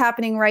what was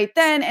happening right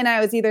then. And I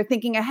was either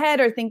thinking ahead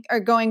or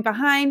going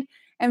behind.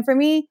 And for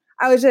me,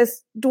 I was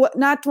just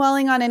not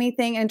dwelling on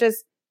anything, and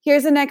just,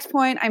 here's the next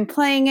point. I'm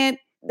playing it.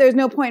 There's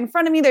no point in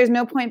front of me. There's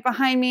no point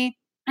behind me.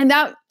 And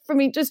that, for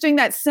me, just doing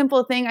that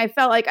simple thing, I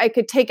felt like I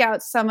could take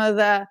out some of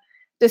the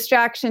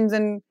distractions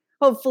and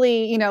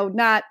hopefully,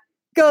 not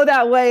go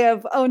that way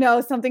of, oh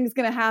no, something's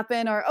going to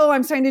happen, or,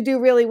 I'm starting to do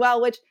really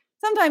well, which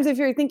sometimes if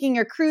you're thinking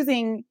you're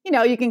cruising,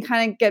 you can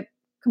kind of get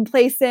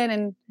complacent,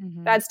 and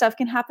bad stuff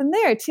can happen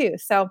there too.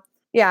 So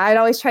yeah, I'd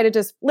always try to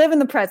just live in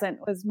the present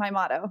was my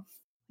motto.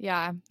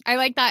 Yeah, I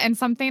like that. And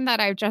something that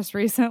I've just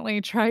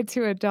recently tried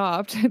to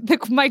adopt,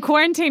 my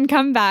quarantine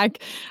comeback.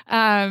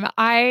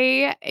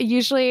 I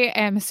usually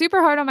am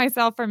super hard on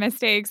myself for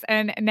mistakes.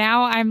 And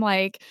now I'm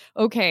like,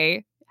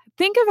 okay,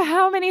 think of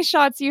how many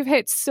shots you've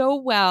hit so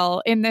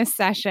well in this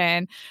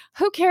session.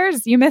 Who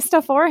cares? You missed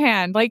a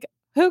forehand. Like,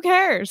 who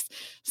cares?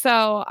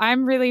 So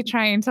I'm really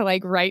trying to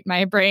like right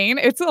my brain.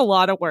 It's a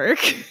lot of work.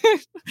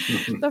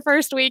 The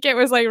first week it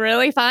was like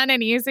really fun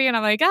and easy. And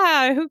I'm like,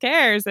 who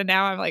cares? And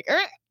now I'm like,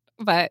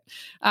 But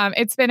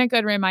it's been a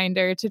good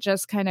reminder to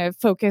just kind of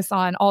focus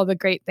on all the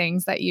great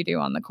things that you do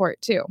on the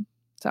court too.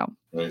 So,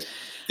 right.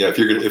 Yeah, if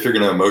you're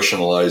going to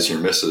emotionalize your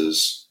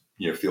misses,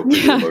 feel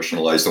pretty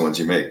emotionalized, the ones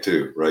you make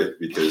too, right?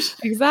 Because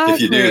exactly.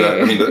 if you do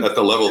that, I mean, at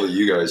the level that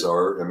you guys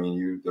are, I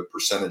mean, the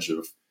percentage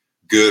of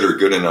good or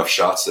good enough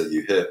shots that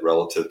you hit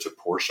relative to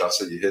poor shots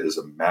that you hit is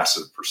a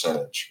massive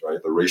percentage, right?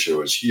 The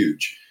ratio is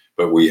huge,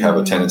 but we have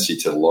a tendency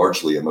to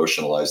largely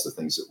emotionalize the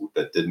things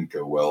that didn't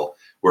go well,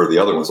 where the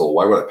other ones, well,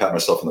 why would I pat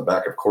myself in the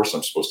back? Of course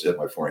I'm supposed to hit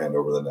my forehand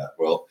over the net.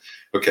 Well,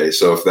 okay,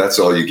 so if that's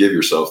all you give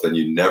yourself, then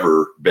you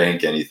never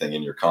bank anything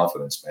in your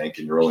confidence bank,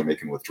 and you're only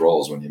making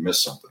withdrawals when you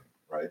miss something,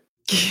 right?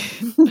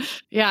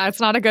 Yeah, it's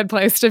not a good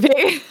place to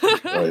be.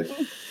 Right.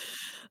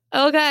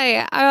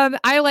 Okay.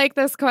 I like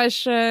this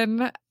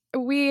question.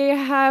 We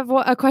have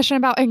a question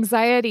about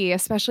anxiety,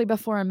 especially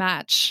before a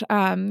match.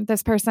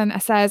 This person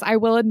says, I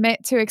will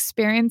admit to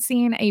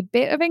experiencing a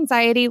bit of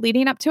anxiety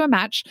leading up to a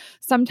match.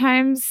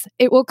 Sometimes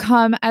it will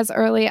come as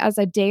early as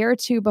a day or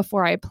two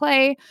before I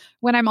play.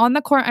 When I'm on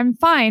the court, I'm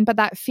fine, but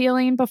that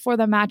feeling before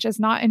the match is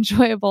not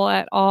enjoyable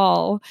at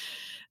all.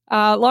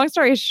 Long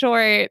story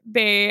short,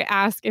 they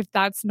ask if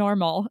that's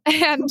normal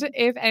and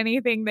if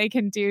anything they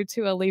can do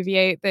to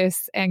alleviate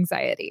this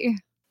anxiety.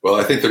 Well,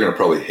 I think they're going to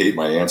probably hate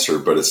my answer,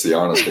 but it's the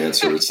honest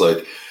answer. It's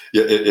like,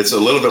 it's a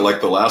little bit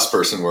like the last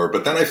person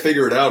but then I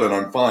figure it out and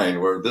I'm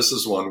fine. Where this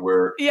is one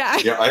where,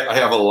 I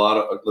have a lot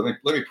of, let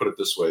me put it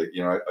this way.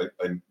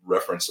 I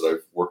referenced that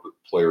I've worked with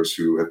players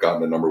who have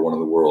gotten to number one in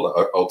the world.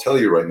 I'll tell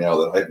you right now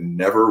that I've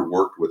never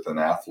worked with an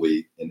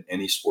athlete in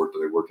any sport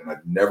that I work in.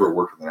 I've never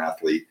worked with an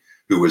athlete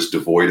who was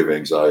devoid of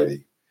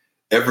anxiety.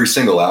 Every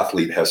single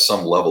athlete has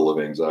some level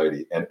of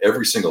anxiety, and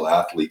every single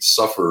athlete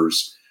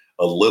suffers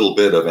a little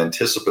bit of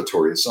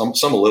anticipatory, some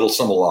a little,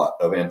 some a lot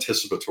of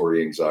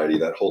anticipatory anxiety,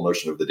 that whole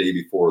notion of the day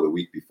before, the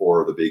week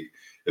before, the big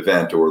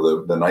event,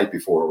 or the night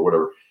before, or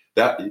whatever.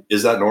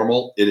 Is that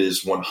normal? It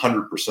is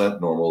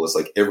 100% normal. It's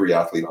like every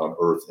athlete on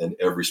earth in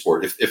every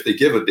sport. If they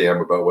give a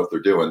damn about what they're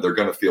doing, they're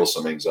going to feel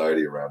some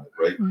anxiety around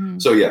it, right? Mm-hmm.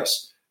 So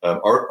yes,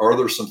 are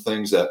there some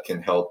things that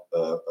can help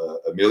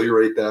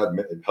ameliorate that,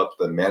 and help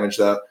them manage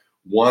that?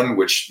 One,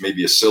 which may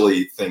be a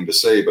silly thing to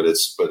say, but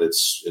it's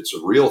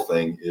a real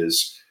thing,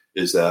 is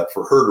that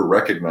for her to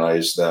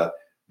recognize that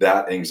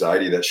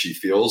anxiety that she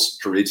feels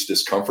creates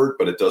discomfort,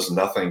 but it does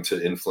nothing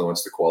to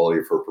influence the quality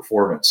of her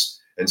performance.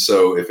 And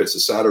so if it's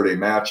a Saturday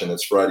match and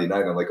it's Friday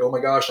night, I'm like, oh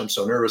my gosh, I'm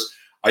so nervous.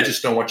 I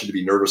just don't want you to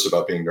be nervous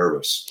about being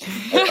nervous.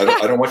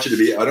 I don't want you to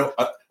be, I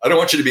don't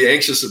want you to be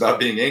anxious about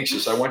being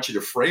anxious. I want you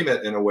to frame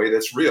it in a way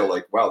that's real.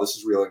 Like, wow, this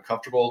is real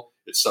uncomfortable.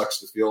 It sucks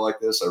to feel like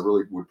this. I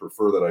really would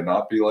prefer that I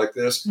not be like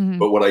this. Mm-hmm.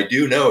 But what I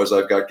do know is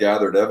I've got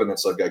gathered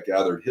evidence. I've got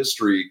gathered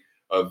history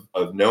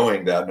of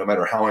knowing that no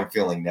matter how I'm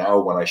feeling now,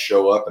 when I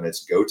show up and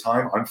it's go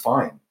time, I'm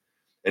fine.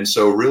 And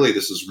so really,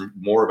 this is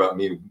more about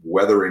me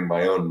weathering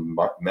my own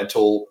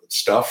mental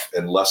stuff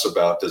and less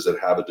about, does it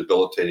have a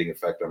debilitating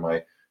effect on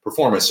my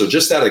performance? So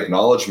just that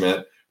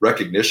acknowledgement,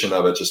 recognition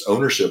of it, just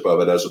ownership of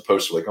it, as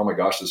opposed to like, oh my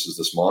gosh, this is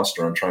this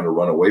monster I'm trying to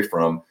run away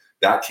from.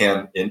 That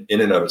can, in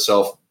and of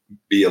itself,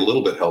 be a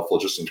little bit helpful,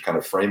 just in kind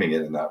of framing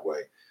it in that way.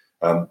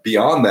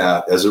 Beyond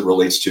that, as it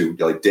relates to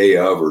like day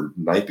of or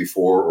night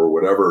before or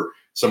whatever,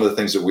 some of the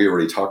things that we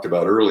already talked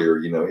about earlier,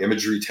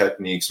 imagery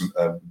techniques,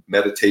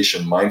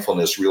 meditation,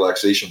 mindfulness,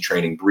 relaxation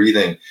training,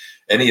 breathing,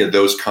 any of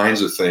those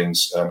kinds of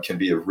things can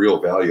be of real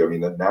value. I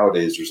mean,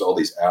 nowadays there's all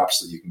these apps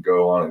that you can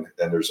go on,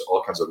 and there's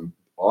all kinds of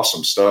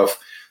awesome stuff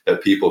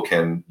that people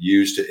can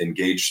use to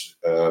engage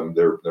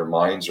their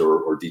minds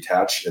or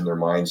detach in their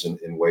minds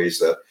in ways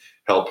that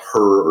help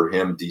her or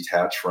him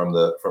detach from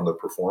the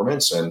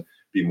performance and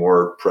be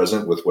more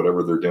present with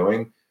whatever they're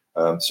doing.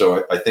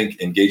 So I think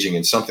engaging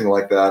in something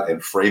like that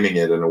and framing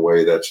it in a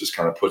way that just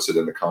kind of puts it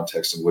in the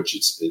context in which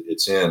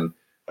it's in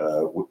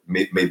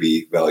may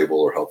be valuable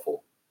or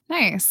helpful.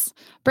 Nice.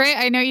 Britt,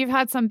 I know you've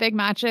had some big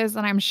matches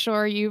and I'm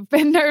sure you've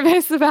been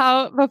nervous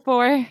about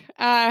before.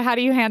 How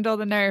do you handle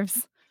the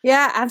nerves?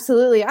 Yeah,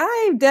 absolutely.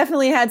 I've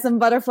definitely had some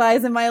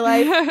butterflies in my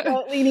life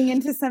leading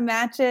into some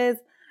matches.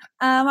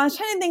 I was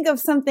trying to think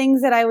of some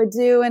things that I would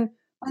do. And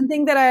one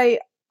thing that I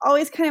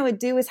always kind of would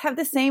do is have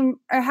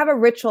a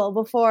ritual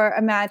before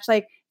a match.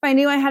 Like if I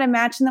knew I had a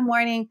match in the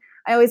morning,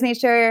 I always made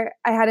sure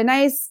I had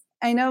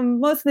I know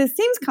most of this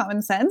seems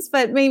common sense,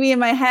 but maybe in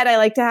my head, I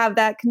like to have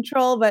that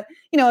control, but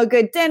a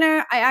good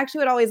dinner. I actually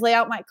would always lay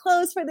out my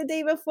clothes for the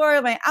day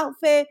before, my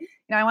outfit.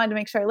 I wanted to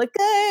make sure I looked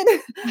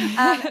good.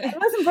 And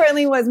most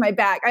importantly was my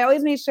bag. I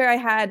always made sure I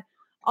had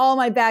all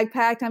my bag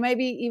packed. I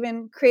maybe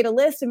even create a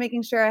list of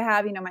making sure I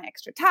have, my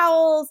extra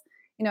towels,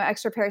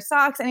 extra pair of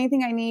socks,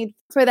 anything I need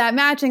for that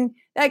match. And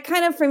that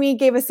kind of, for me,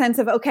 gave a sense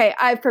of, okay,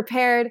 I've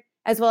prepared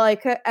as well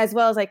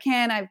as I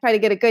can. I've tried to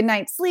get a good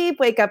night's sleep,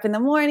 wake up in the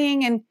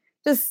morning, and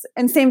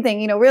same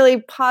thing,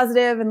 really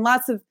positive and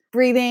lots of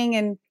breathing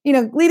and,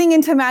 leading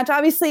into a match,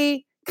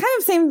 obviously kind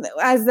of same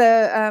as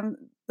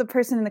the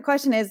person in the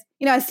question is,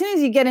 as soon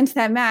as you get into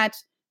that match,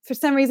 for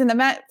some reason,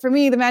 for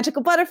me, the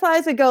magical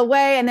butterflies would go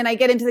away. And then I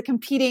get into the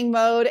competing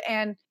mode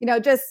and,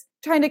 just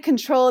trying to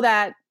control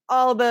that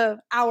all the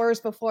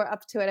hours before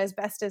up to it as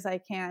best as I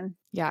can.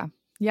 Yeah.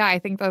 Yeah, I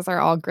think those are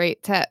all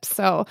great tips.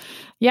 So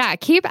yeah,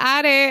 keep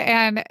at it.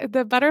 And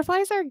the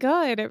butterflies are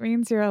good. It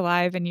means you're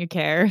alive and you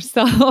care.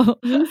 So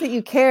it means that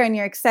you care and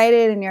you're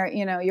excited and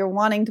you're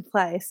wanting to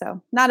play.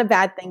 So not a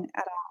bad thing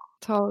at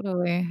all.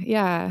 totally.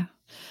 Yeah.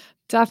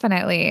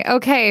 Definitely.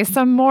 Okay,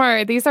 some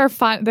more. These are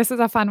fun. This is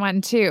a fun one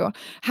too.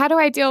 How do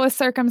I deal with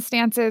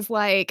circumstances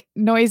like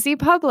noisy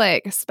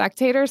public,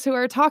 spectators who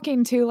are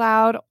talking too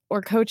loud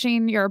or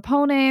coaching your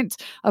opponents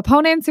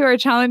who are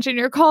challenging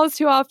your calls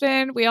too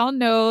often? We all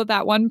know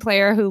that one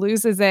player who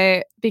loses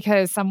it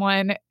because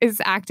someone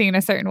is acting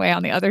a certain way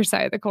on the other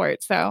side of the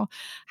court. So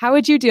how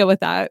would you deal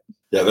with that?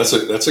 Yeah, that's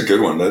a good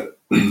one.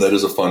 That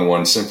is a fun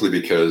one, simply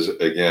because,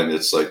 again,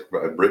 it's like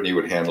Brittany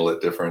would handle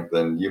it different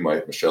than you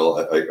might,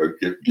 Michelle.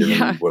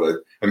 Given what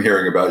I'm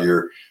hearing about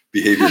your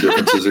behavior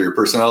differences or your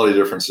personality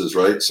differences,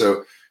 right?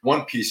 So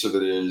one piece of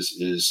it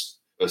is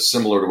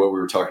similar to what we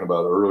were talking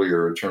about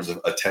earlier in terms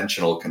of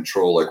attentional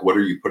control. Like, what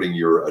are you putting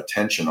your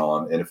attention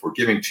on? And if we're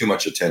giving too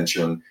much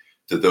attention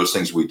to those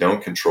things we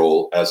don't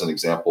control, as an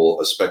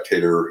example, a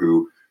spectator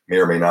who may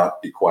or may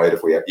not be quiet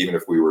even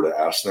if we were to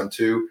ask them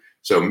to.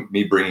 So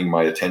me bringing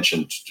my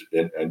attention,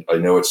 and I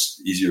know it's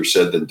easier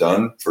said than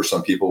done. For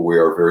some people, we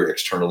are very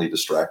externally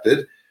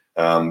distracted.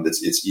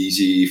 It's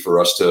easy for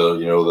us to,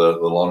 the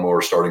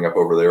lawnmower starting up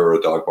over there or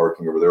a dog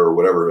barking over there or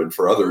whatever. And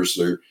for others,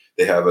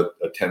 they have a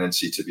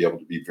tendency to be able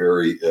to be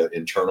very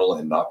internal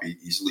and not be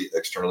easily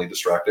externally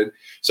distracted.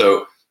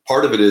 So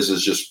part of it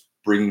is just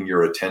bringing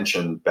your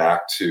attention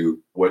back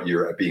to what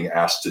you're being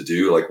asked to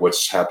do, like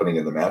what's happening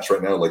in the match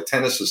right now. Like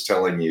tennis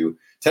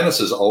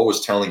is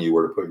always telling you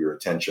where to put your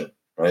attention.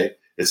 Right?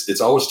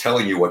 It's always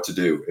telling you what to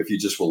do if you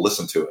just will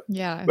listen to it.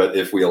 Yeah. But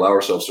if we allow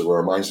ourselves to,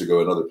 our minds to go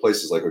in other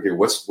places, like, okay,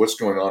 what's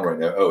going on right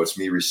now? Oh, it's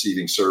me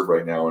receiving serve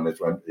right now. And if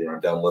I'm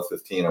down left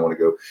 15, I want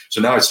to go. So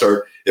now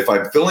if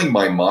I'm filling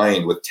my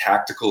mind with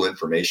tactical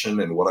information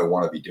and what I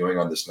want to be doing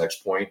on this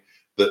next point,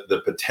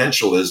 the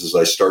potential is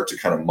I start to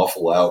kind of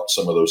muffle out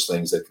some of those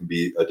things that can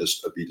be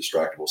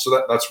distractible.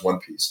 So that's one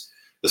piece.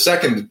 The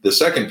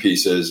second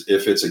piece is,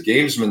 if it's a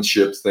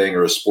gamesmanship thing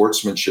or a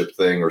sportsmanship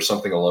thing or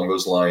something along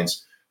those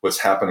lines, what's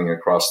happening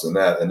across the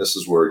net. And this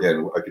is where,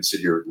 again, I could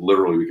sit here,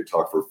 literally, we could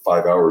talk for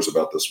 5 hours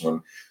about this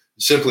one,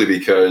 simply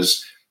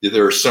because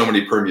there are so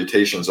many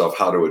permutations of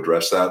how to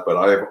address that. But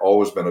I have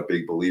always been a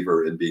big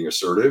believer in being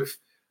assertive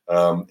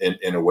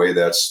in a way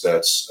that's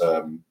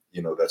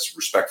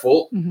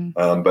respectful.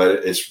 Mm-hmm.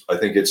 But I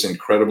think it's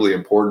incredibly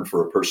important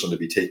for a person to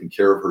be taking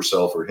care of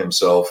herself or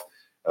himself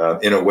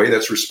in a way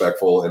that's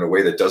respectful, in a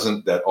way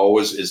that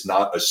always is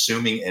not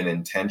assuming an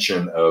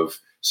intention of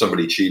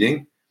somebody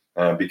cheating.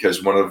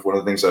 Because one of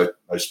the things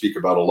I speak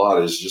about a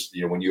lot is just,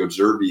 when you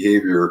observe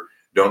behavior,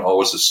 don't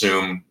always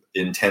assume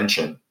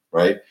intention,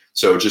 right?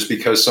 So just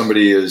because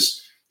somebody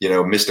is,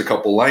 missed a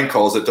couple line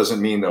calls, that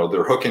doesn't mean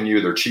they're hooking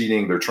you, they're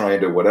cheating, they're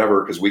trying to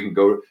whatever, because we can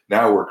go,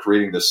 now we're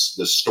creating this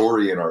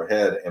story in our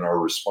head, and our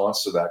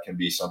response to that can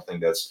be something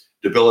that's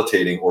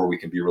debilitating, or we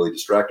can be really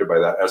distracted by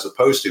that, as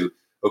opposed to,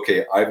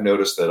 okay, I've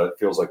noticed that it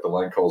feels like the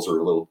line calls are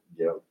a little,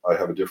 I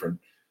have a different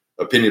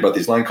opinion about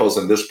these line calls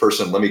than this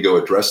person. Let me go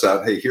address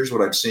that. Hey, here's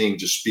what I'm seeing.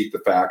 Just speak the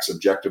facts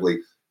objectively.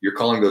 You're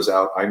calling those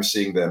out. I'm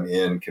seeing them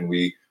in. Can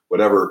we,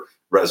 whatever,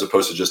 as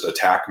opposed to just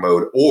attack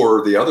mode,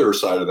 or the other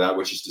side of that,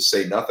 which is to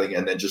say nothing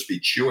and then just be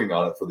chewing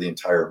on it for the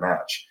entire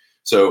match.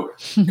 So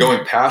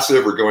going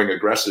passive or going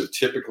aggressive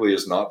typically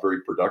is not very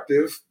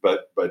productive,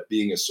 but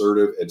being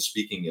assertive and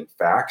speaking in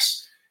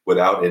facts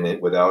without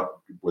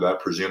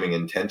presuming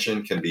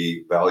intention can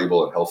be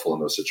valuable and helpful in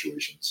those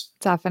situations.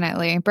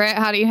 Definitely. Britt,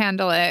 how do you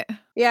handle it?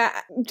 Yeah,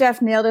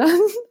 Jeff nailed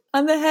it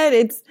on the head.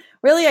 It's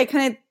really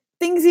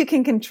things you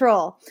can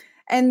control.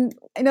 And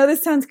I know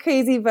this sounds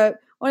crazy, but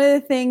one of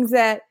the things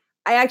that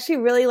I actually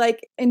really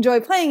enjoy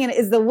playing in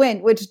is the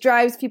wind, which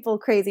drives people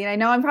crazy. And I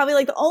know I'm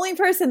probably the only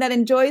person that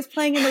enjoys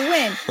playing in the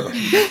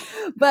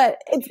wind, but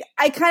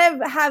I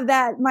kind of have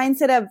that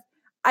mindset of,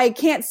 I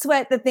can't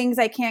sweat the things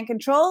I can't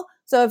control.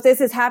 So if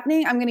this is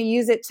happening, I'm going to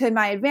use it to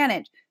my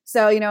advantage.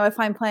 So, if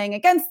I'm playing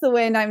against the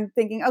wind, I'm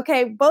thinking,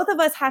 okay, both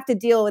of us have to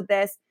deal with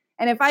this.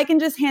 And if I can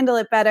just handle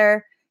it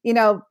better,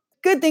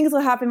 good things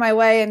will happen my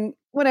way. And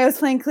when I was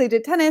playing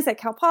collegiate tennis at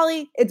Cal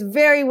Poly, it's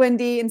very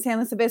windy in San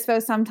Luis Obispo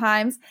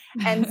sometimes.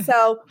 And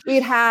so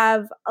we'd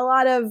have a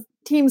lot of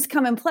teams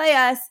come and play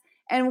us.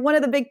 And one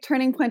of the big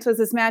turning points was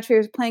this match. We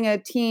were playing a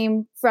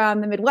team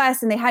from the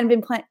Midwest, and they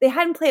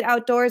hadn't played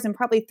outdoors in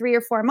probably 3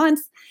 or 4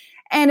 months.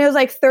 And it was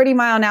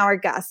 30-mile-an-hour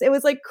gusts. It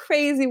was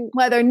crazy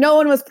weather. No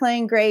one was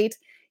playing great.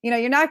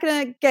 You're not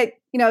going to get,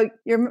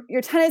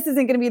 your tennis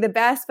isn't going to be the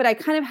best. But I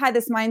kind of had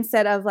this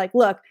mindset of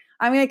look,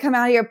 I'm going to come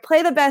out here,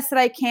 play the best that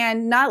I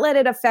can, not let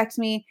it affect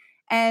me.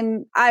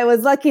 And I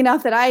was lucky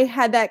enough that I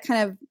had that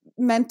kind of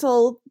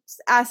mental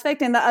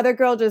aspect, and the other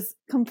girl just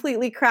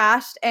completely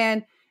crashed.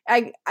 And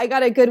I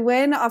got a good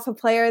win off a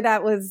player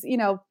that was,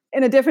 in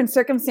a different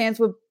circumstance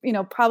would,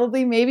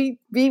 probably maybe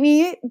beat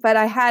me. But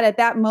I had at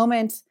that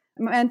moment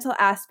mental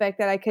aspect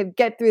that I could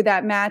get through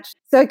that match.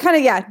 So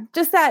kind of,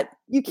 just that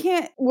you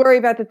can't worry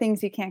about the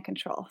things you can't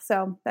control.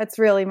 So that's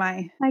really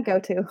my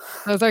go-to.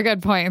 Those are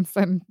good points.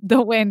 And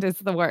the wind is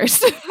the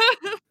worst.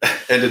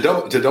 And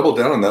to double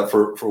down on that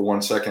for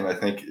 1 second, I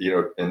think,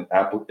 in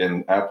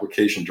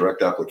application,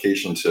 direct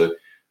application to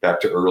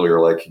back to earlier,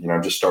 like,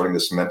 I'm just starting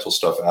this mental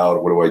stuff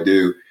out. What do I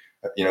do?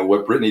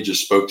 What Brittany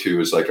just spoke to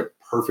is like a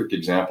perfect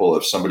example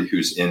of somebody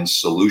who's in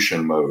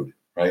solution mode,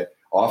 right?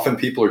 Often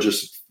people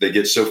they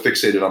get so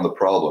fixated on the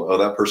problem. Oh,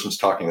 that person's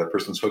talking, that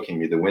person's hooking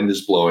me, the wind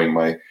is blowing,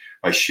 my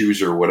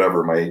shoes or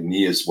whatever, my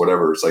knee is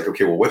whatever. It's like,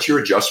 okay, well, what's your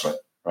adjustment,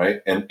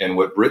 right? And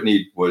what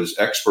Brittany was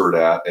expert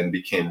at and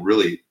became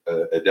really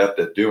adept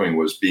at doing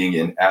was being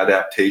in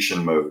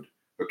adaptation mode.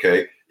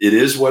 Okay, it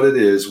is what it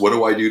is. What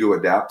do I do to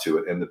adapt to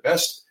it? And the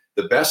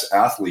best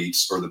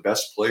athletes or the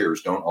best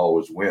players don't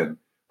always win,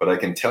 but I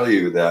can tell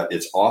you that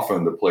it's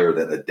often the player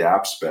that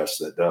adapts best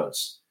that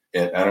does.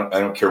 And I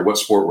don't care what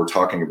sport we're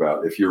talking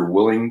about. If you're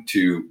willing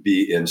to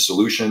be in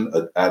solution,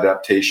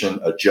 adaptation,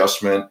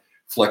 adjustment,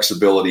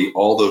 flexibility,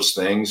 all those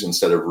things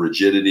instead of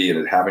rigidity and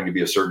it having to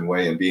be a certain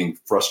way and being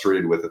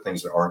frustrated with the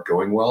things that aren't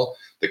going well,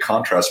 the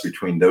contrast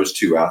between those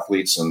two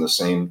athletes and the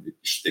same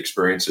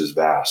experience is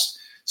vast.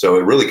 So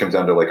it really comes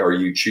down to, like, are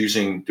you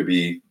choosing to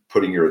be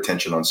putting your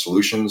attention on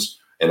solutions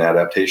and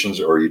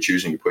adaptations, or are you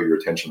choosing to put your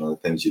attention on the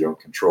things you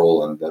don't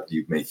control and that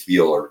you may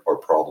feel are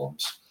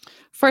problems?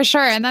 For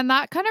sure. And then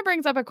that kind of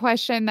brings up a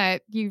question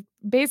that you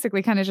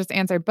basically kind of just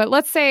answered. But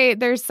let's say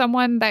there's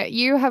someone that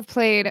you have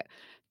played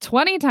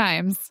 20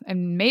 times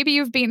and maybe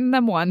you've beaten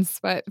them once,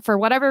 but for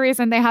whatever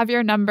reason, they have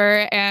your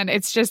number and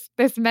it's just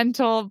this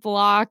mental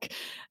block.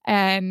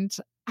 And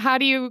how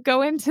do you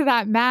go into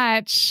that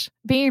match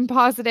being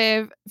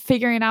positive,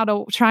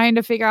 trying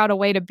to figure out a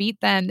way to beat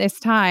them this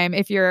time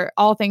if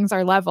all things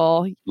are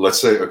level?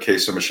 Let's say, okay,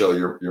 so Michelle,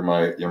 you're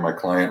my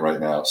client right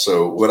now.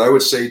 So what I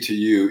would say to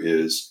you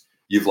is,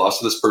 you've lost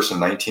to this person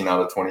 19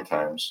 out of 20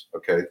 times.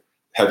 Okay.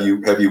 Have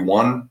you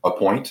won a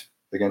point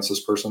against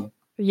this person?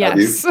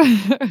 Yes.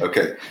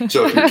 Okay.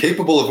 So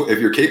if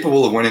you're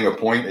capable of winning a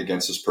point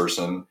against this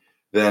person,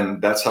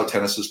 then that's how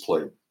tennis is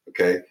played.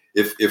 Okay.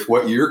 If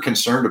what you're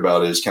concerned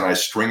about is, can I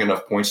string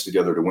enough points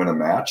together to win a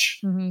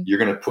match? Mm-hmm. You're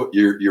going to put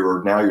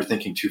you're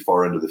thinking too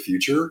far into the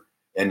future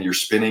and you're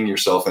spinning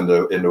yourself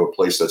into a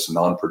place that's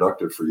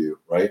non-productive for you.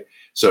 Right.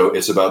 So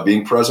it's about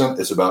being present.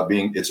 It's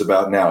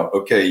about now.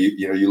 Okay.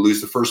 You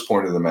lose the first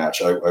point of the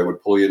match. I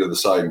would pull you to the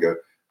side and go,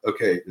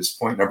 okay, this is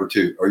point number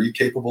 2. Are you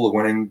capable of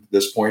winning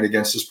this point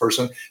against this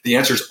person? The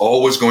answer is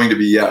always going to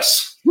be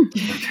yes.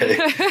 Okay.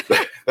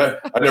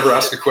 I never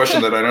ask a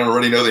question that I don't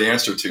already know the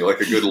answer to, like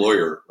a good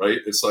lawyer, right?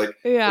 It's like,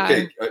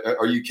 okay,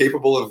 are you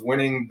capable of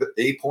winning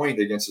a point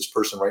against this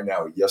person right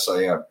now? Yes,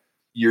 I am.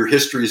 Your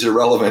history is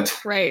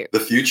irrelevant. Right. The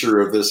future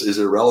of this is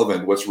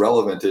irrelevant. What's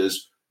relevant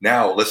is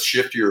now let's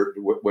shift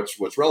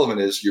what's relevant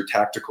is your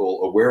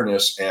tactical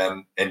awareness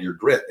and your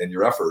grit and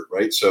your effort,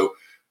 right? So,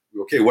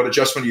 okay, what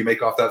adjustment do you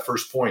make off that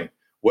first point?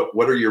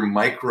 What are your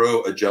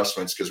micro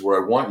adjustments? Because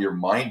where I want your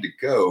mind to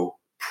go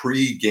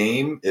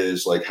pre-game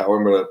is like how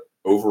I'm going to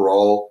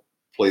overall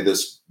play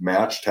this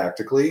match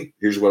tactically.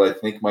 Here's what I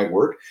think might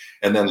work.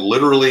 And then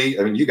literally,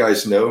 I mean, you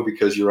guys know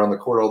because you're on the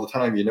court all the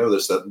time, you know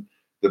this, that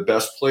the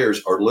best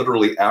players are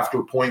literally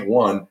after point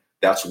 1.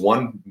 That's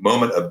one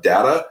moment of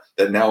data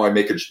that now I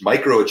make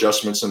micro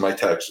adjustments in my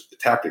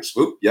tactics.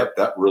 Oop, yep,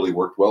 that really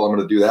worked well. I'm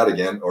going to do that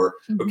again. Or,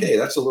 okay,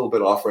 that's a little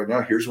bit off right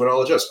now. Here's what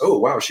I'll adjust. Oh,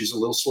 wow, she's a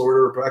little slower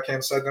to her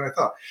backhand side than I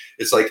thought.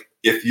 It's like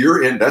if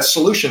you're in that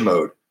solution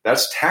mode,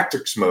 that's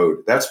tactics mode.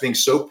 That's being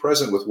so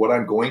present with what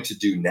I'm going to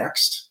do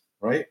next,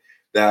 right?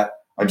 That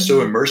I'm so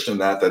immersed in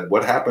that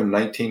what happened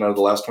 19 out of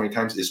the last 20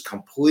 times is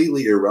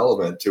completely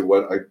irrelevant to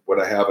what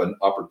I have an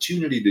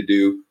opportunity to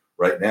do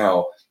right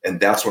now. And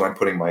that's what I'm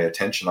putting my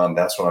attention on.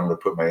 That's what I'm going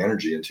to put my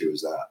energy into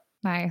is that.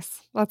 Nice.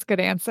 That's a good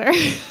answer.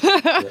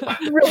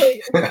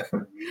 Really?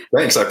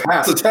 Thanks. I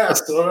passed the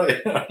test. All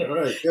right. All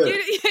right.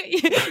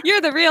 Good.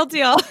 You're the real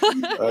deal.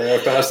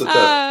 I passed the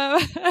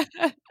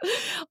test.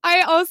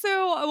 I also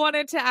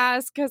wanted to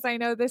ask, because I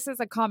know this is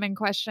a common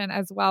question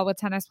as well with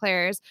tennis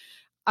players.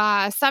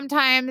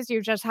 Sometimes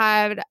you've just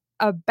had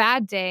a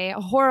bad day, a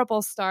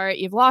horrible start.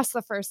 You've lost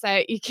the first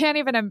set. You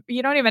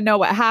don't even know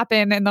what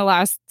happened in the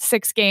last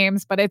 6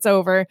 games, but it's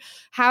over.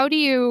 How do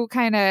you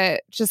kind of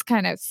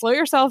slow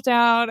yourself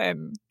down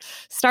and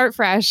start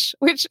fresh?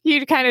 Which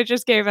you kind of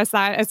just gave us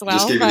that as well.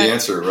 Just gave you the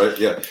answer, right?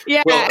 Yeah.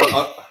 Yeah.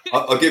 Well,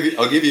 I'll give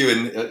you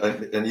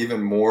an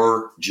even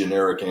more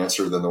generic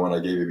answer than the one I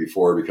gave you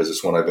before, because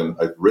it's one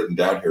I've written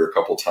down here a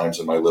couple times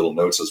in my little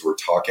notes as we're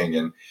talking,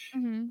 and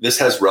this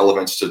has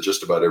relevance to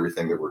just about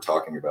everything that we're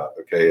talking about.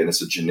 Okay, and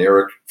it's a generic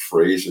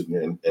phrase,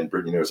 and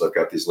Brittany knows I've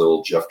got these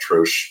little Jeff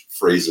Troche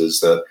phrases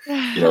that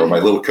my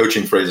little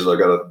coaching phrases. I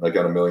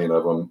got a million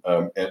of them,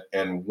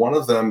 and one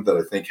of them that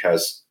I think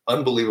has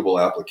unbelievable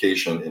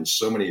application in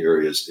so many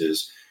areas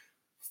is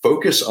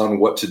focus on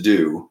what to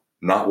do,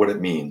 not what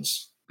it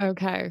means.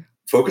 Okay.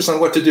 Focus on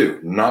what to do,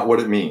 not what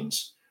it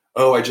means.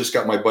 Oh, I just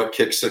got my butt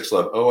kicked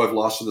 6-love. Oh, I've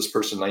lost to this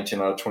person 19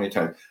 out of 20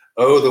 times.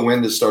 Oh, the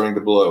wind is starting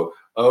to blow.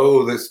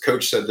 oh, this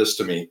coach said this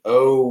to me.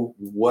 Oh,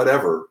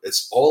 whatever.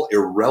 It's all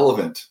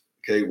irrelevant.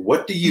 Okay.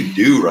 What do you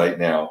do right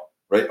now?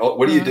 Right. Oh,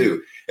 what do you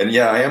do? And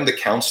yeah, I am the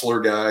counselor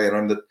guy and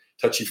I'm the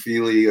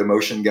touchy-feely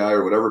emotion guy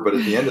or whatever. But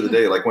at the end of the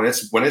day, like when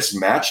it's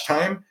match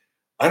time,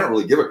 I don't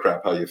really give a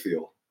crap how you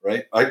feel.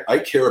 Right. I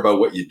care about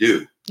what you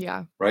do.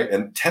 Yeah. Right.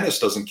 And tennis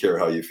doesn't care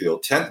how you feel.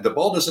 The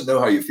ball doesn't know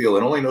how you feel.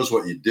 It only knows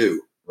what you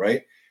do.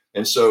 Right.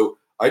 And so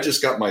I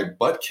just got my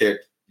butt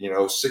kicked,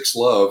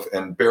 6-love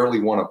and barely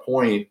won a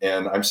point.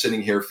 And I'm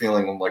sitting here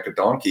feeling like a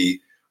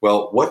donkey.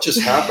 Well, what just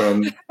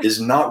happened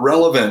is not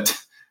relevant.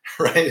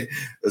 Right.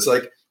 It's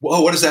like,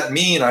 whoa, what does that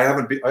mean? I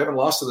haven't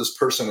lost to this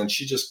person and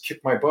she just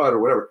kicked my butt or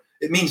whatever.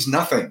 It means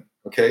nothing.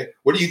 Okay.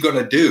 What are you going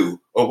to do?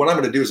 Oh, what I'm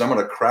going to do is I'm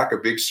going to crack a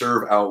big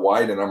serve out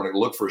wide and I'm going to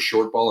look for a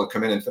short ball and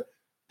come in and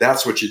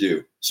that's what you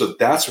do. So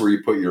that's where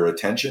you put your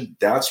attention.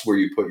 That's where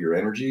you put your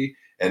energy.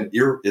 And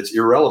it's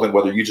irrelevant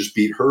whether you just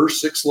beat her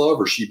 6-love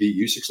or she beat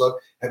you 6-love.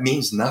 That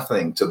means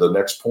nothing to the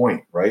next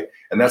point. Right.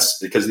 And that's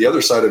because the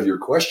other side of your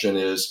question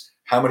is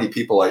how many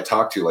people I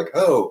talk to, like,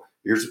 oh,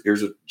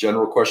 here's a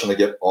general question I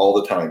get all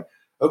the time.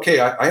 Okay,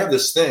 I have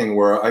this thing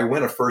where I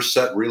win a first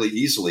set really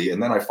easily.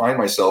 And then I find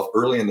myself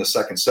early in the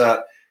second set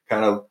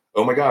kind of,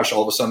 oh my gosh,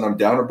 all of a sudden I'm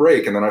down a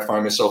break. And then I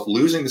find myself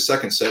losing the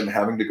second set and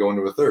having to go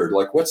into a third.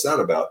 Like, what's that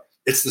about?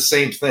 It's the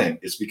same thing.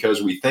 It's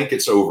because we think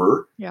it's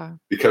over. Yeah.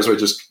 Because I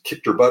just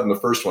kicked her butt in the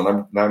first one.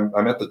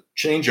 I'm at the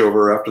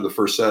changeover after the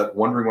first set,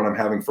 wondering what I'm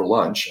having for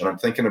lunch. And I'm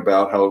thinking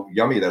about how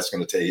yummy that's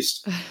going to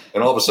taste.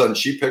 And all of a sudden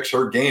she picks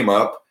her game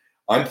up.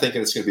 I'm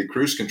thinking it's going to be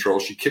cruise control.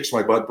 She kicks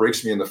my butt,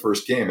 breaks me in the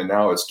first game, and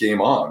now it's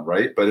game on,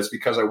 right? But it's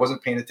because I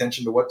wasn't paying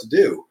attention to what to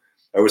do.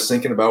 I was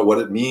thinking about what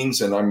it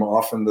means, and I'm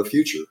off in the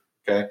future,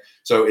 okay?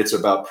 So it's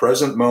about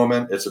present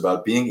moment. It's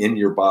about being in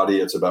your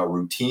body. It's about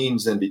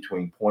routines in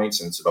between points,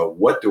 and it's about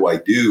what do I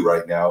do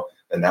right now?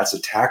 And that's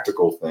a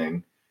tactical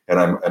thing, and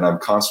I'm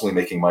constantly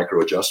making micro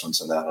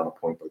adjustments in that on a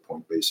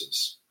point-by-point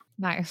basis.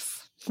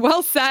 Nice.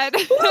 Well said.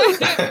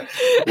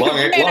 long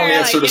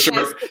answer to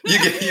short. You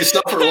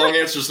suffer long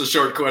answers to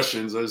short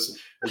questions, as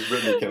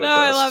Brittany can attest. No,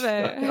 I love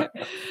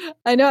it.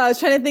 I know. I was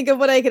trying to think of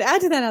what I could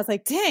add to that. And I was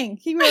like, dang,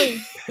 he really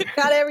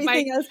got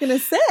everything I was going to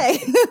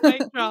say.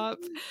 Mic drop.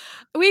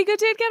 We did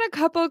get a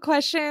couple of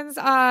questions,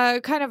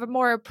 kind of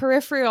more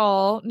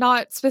peripheral,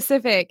 not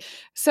specific.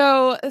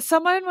 So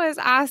someone was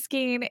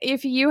asking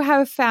if you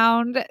have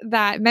found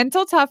that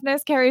mental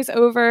toughness carries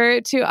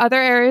over to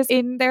other areas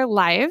in their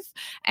life.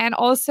 And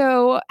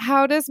also,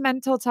 how does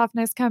mental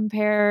toughness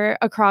compare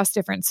across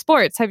different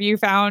sports? Have you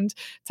found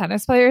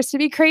tennis players to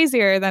be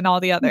crazier than all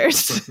the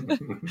others?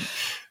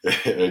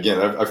 Again,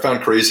 I've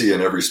found crazy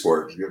in every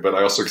sport, but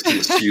I also see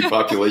a skewed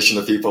population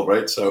of people,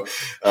 right? So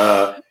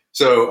to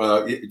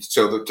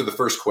the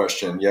first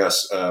question,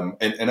 yes.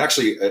 And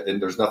actually,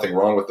 and there's nothing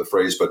wrong with the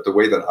phrase, but the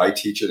way that I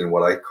teach it and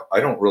what I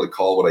don't really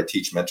call what I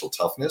teach mental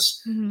toughness.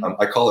 Mm-hmm.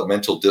 I call it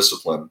mental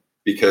discipline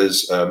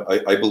because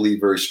I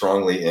believe very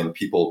strongly in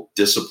people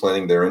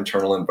disciplining their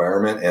internal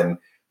environment. And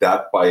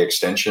that by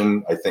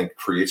extension, I think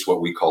creates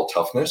what we call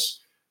toughness.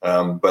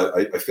 But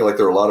I feel like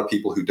there are a lot of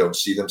people who don't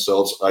see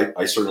themselves.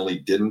 I certainly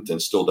didn't and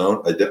still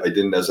don't. I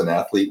didn't as an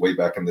athlete way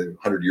back in the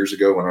 100 years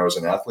ago when I was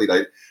an athlete.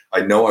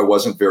 I know I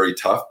wasn't very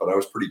tough, but I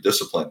was pretty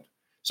disciplined.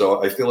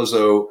 So I feel as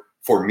though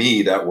for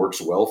me, that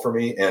works well for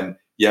me. And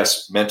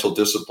yes, mental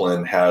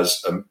discipline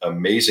has an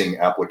amazing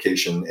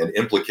application and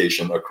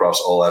implication across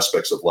all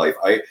aspects of life.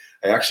 I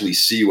actually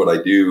see what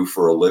I do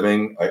for a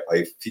living.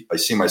 I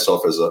see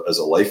myself as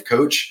a life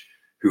coach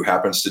who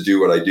happens to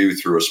do what I do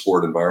through a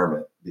sport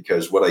environment,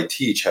 because what I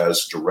teach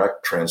has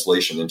direct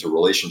translation into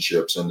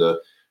relationships, into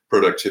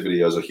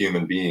productivity as a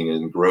human being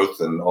and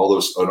growth and all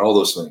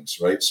those things.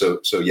 Right. So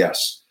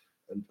yes,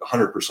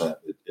 100%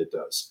 it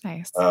does.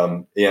 Nice.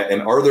 Yeah.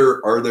 And are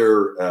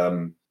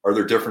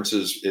there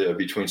differences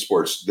between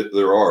sports?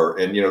 There are.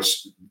 And,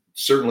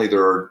 certainly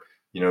there are,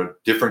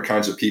 different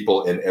kinds of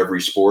people in every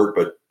sport,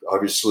 but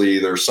obviously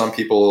there's some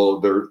people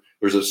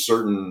there's a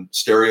certain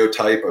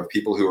stereotype of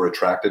people who are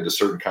attracted to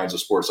certain kinds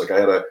of sports. Like I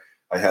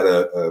had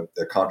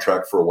a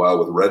contract for a while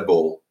with Red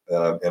Bull,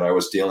 and I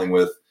was dealing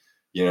with,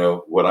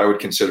 what I would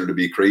consider to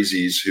be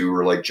crazies who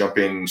were like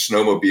jumping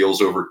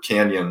snowmobiles over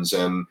canyons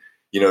and,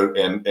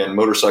 and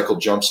motorcycle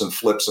jumps and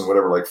flips and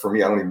whatever. Like for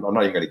me, I'm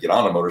not even going to get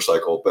on a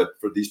motorcycle, but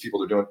for these people,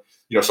 they're doing,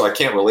 so I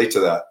can't relate to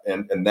that.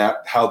 And that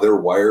how they're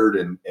wired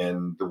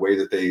and the way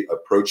that they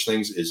approach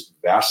things is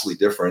vastly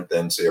different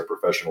than say a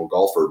professional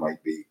golfer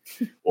might be,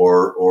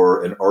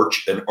 or an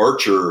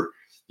archer,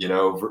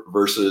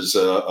 versus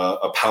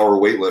a power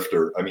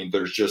weightlifter. I mean,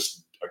 there's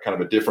just a kind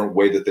of a different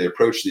way that they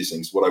approach these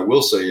things. What I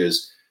will say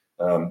is,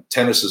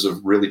 tennis is a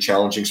really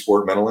challenging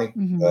sport mentally.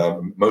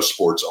 Mm-hmm. Most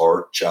sports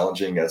are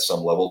challenging at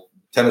some level.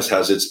 Tennis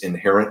has its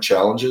inherent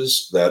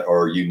challenges that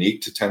are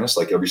unique to tennis.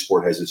 Like every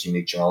sport has its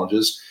unique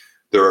challenges.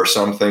 There are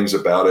some things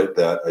about it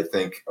that I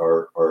think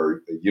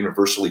are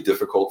universally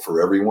difficult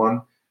for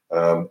everyone.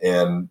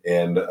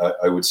 And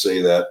I would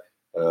say that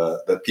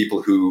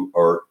people who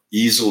are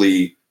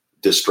easily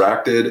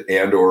distracted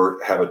and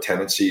or have a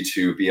tendency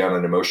to be on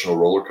an emotional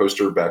roller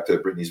coaster, back to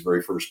Brittany's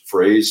very first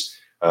phrase,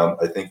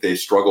 I think they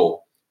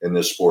struggle in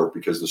this sport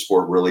because the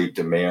sport really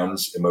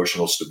demands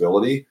emotional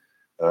stability.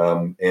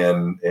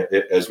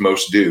 As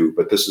most do,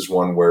 but this is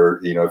one where,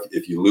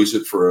 if you lose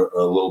it for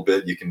a little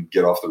bit, you can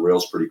get off the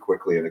rails pretty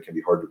quickly, and it can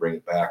be hard to bring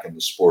it back in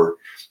the sport.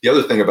 The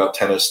other thing about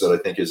tennis that I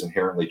think is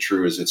inherently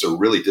true is it's a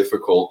really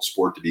difficult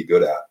sport to be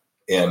good at.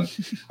 And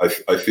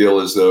I feel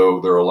as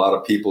though there are a lot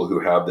of people who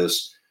have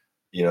this,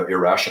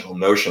 irrational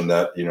notion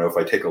that, if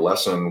I take a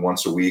lesson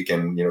once a week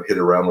and, hit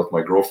around with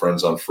my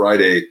girlfriends on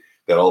Friday,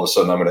 that all of a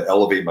sudden I'm going to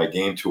elevate my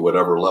game to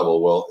whatever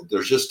level. Well,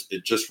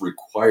 it just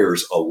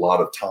requires a lot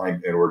of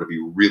time in order to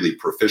be really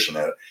proficient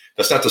at it.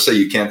 That's not to say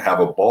you can't have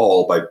a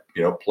ball by,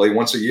 play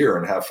once a year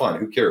and have fun.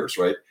 Who cares,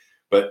 right?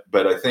 But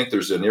I think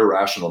there's an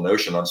irrational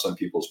notion on some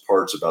people's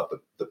parts about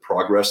the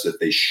progress that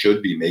they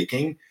should be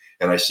making.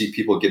 And I see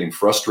people getting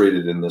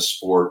frustrated in this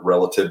sport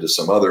relative to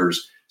some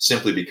others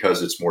simply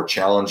because it's more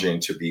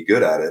challenging to be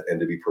good at it and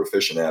to be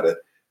proficient at it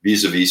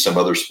vis-a-vis some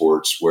other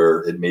sports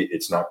where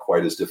it's not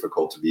quite as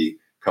difficult to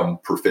become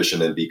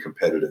proficient and be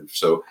competitive.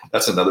 So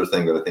that's another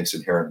thing that I think is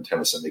inherent in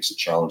tennis that makes it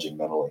challenging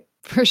mentally.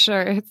 For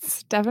sure.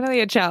 It's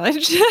definitely a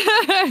challenge,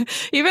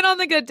 even on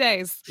the good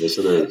days. Yes,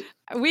 it is.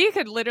 We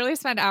could literally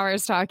spend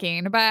hours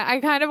talking, but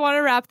I kind of want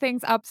to wrap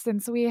things up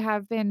since we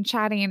have been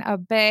chatting a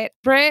bit.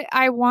 Britt,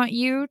 I want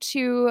you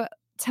to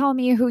tell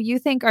me who you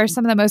think are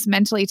some of the most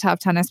mentally tough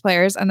tennis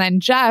players. And then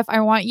Jeff,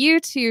 I want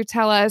you to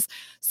tell us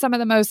some of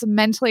the most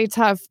mentally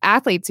tough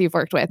athletes you've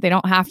worked with. They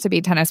don't have to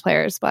be tennis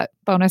players, but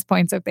bonus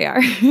points if they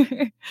are.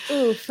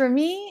 Ooh, for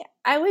me,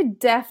 I would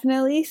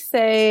definitely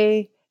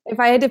say if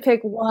I had to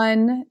pick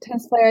one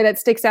tennis player that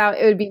sticks out,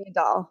 it would be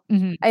Nadal.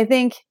 Mm-hmm. I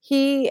think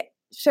he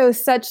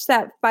shows such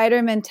that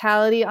fighter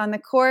mentality on the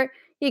court.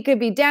 He could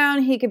be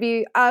down, he could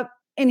be up,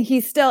 and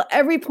he's still,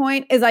 every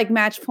point is like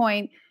match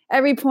point.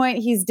 Every point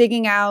he's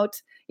digging out.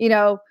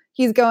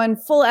 He's going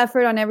full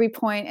effort on every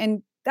point.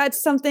 And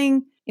that's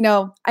something,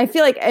 I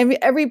feel like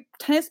every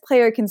tennis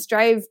player can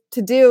strive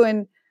to do.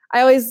 And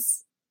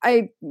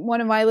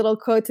one of my little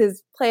quotes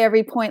is play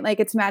every point like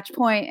it's match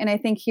point. And I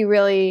think he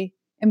really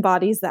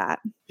embodies that.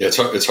 Yeah,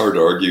 it's hard to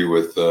argue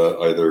with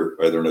either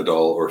Nadal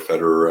or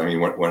Federer. I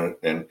mean,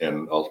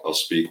 and I'll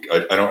speak.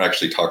 I don't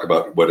actually talk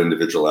about what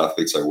individual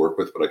athletes I work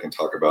with, but I can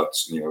talk about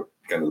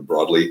kind of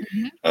broadly.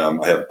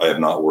 Mm-hmm. I have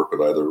not worked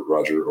with either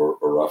Roger or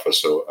Rafa,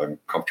 so I'm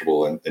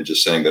comfortable in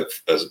just saying that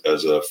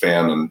as a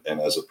fan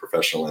and as a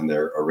professional in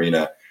their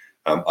arena,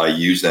 I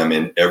use them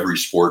in every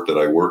sport that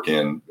I work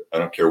in. I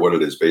don't care what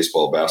it is: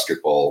 baseball,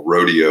 basketball,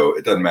 rodeo.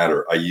 It doesn't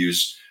matter. I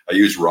use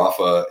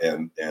Rafa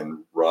and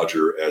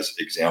Roger as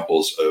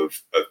examples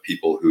of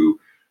people who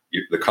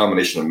the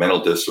combination of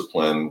mental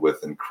discipline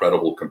with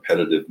incredible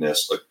competitiveness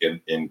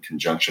in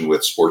conjunction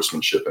with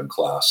sportsmanship and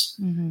class.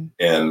 Mm-hmm.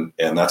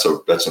 And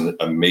that's an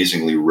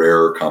amazingly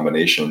rare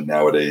combination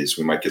nowadays.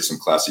 We might get some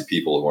classy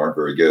people who aren't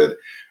very good,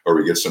 or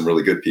we get some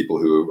really good people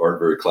who aren't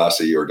very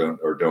classy or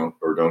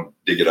don't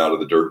dig it out of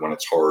the dirt when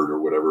it's hard or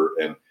whatever.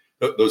 And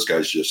those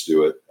guys just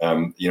do it.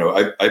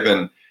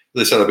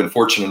 As I said, I've been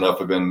fortunate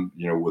enough. I've been,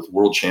 with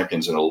world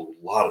champions in a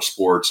lot of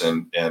sports,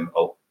 and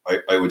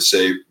I would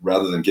say,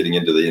 rather than getting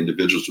into the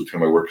individuals with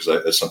whom I work,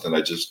 because that's something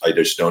I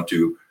just don't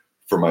do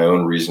for my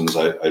own reasons.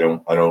 I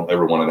don't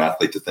ever want an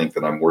athlete to think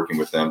that I'm working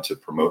with them to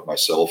promote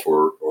myself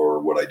or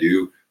what I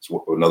do. It's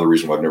another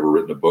reason why I've never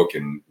written a book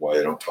and why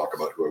I don't talk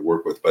about who I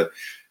work with. But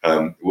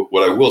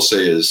what I will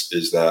say is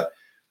that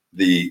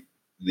the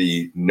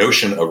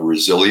notion of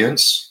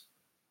resilience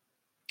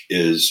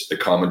is a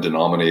common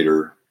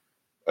denominator.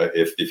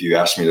 If you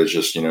ask me to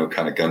just,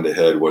 kind of gun to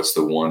head, what's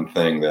the one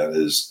thing that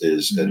is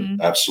mm-hmm. an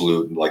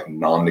absolute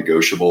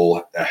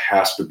non-negotiable, it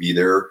has to be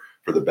there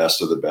for the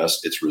best of the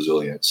best? It's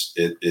resilience.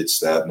 It's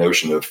that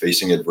notion of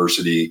facing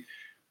adversity,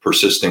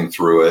 persisting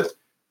through it,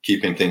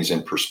 keeping things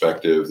in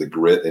perspective, the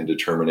grit and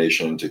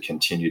determination to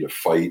continue to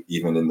fight,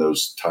 even in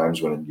those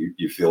times when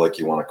you feel like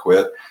you want to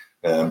quit.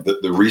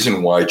 The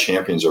reason why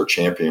champions are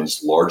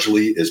champions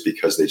largely is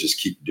because they just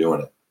keep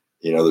doing it.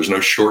 There's no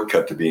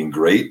shortcut to being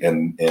great,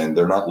 and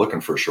they're not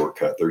looking for a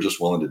shortcut. They're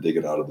just willing to dig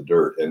it out of the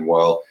dirt. And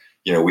while,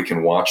 we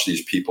can watch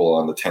these people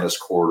on the tennis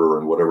court or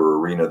in whatever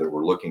arena that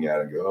we're looking at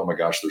and go, oh my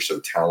gosh, they're so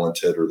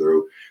talented, or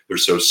they're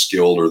so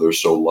skilled, or they're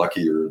so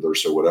lucky, or they're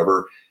so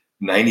whatever.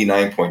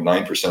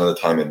 99.9% of the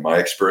time, in my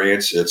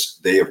experience, it's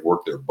they have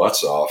worked their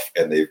butts off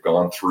and they've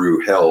gone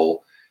through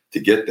hell to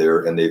get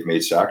there, and they've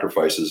made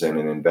sacrifices and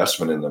an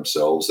investment in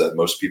themselves that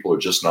most people are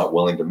just not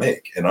willing to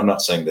make. And I'm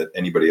not saying that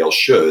anybody else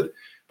should,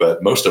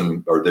 but most of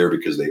them are there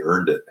because they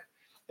earned it.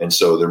 And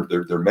so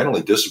they're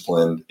mentally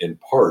disciplined in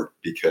part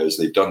because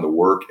they've done the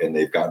work and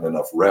they've gotten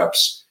enough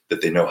reps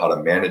that they know how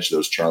to manage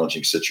those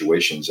challenging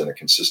situations in a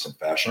consistent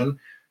fashion,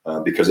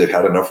 because they've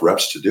had enough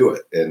reps to do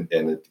it.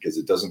 Because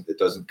it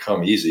doesn't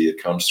come easy.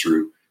 It comes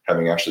through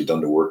having actually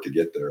done the work to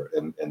get there.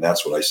 And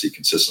that's what I see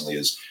consistently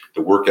is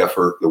the work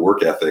effort, the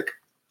work ethic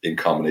in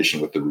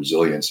combination with the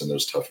resilience in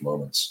those tough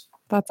moments.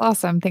 That's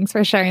awesome. Thanks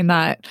for sharing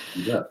that.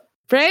 Yeah.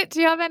 Britt,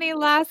 do you have any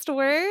last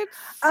words?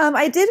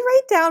 I did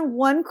write down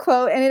one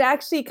quote, and it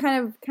actually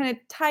kind of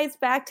ties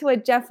back to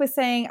what Jeff was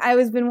saying. I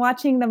was been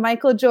watching the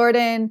Michael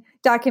Jordan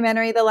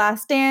documentary, The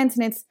Last Dance,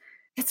 and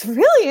it's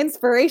really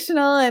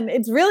inspirational, and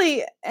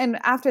and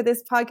after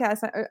this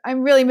podcast,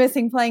 I'm really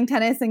missing playing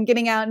tennis and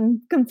getting out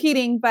and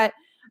competing. But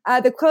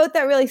the quote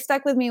that really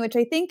stuck with me, which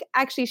I think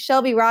actually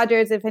Shelby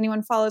Rogers, if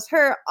anyone follows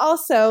her,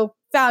 also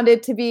found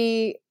it to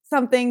be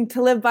something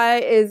to live by,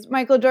 is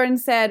Michael Jordan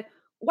said,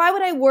 "Why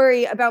would I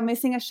worry about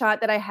missing a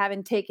shot that I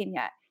haven't taken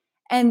yet?"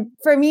 And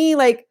for me,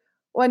 like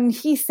when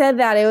he said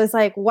that, it was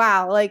like,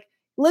 wow, like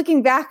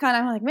looking back on it,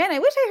 I'm like, man, I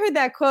wish I heard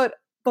that quote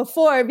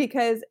before,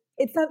 because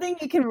it's something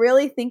you can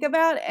really think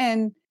about,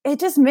 and it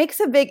just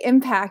makes a big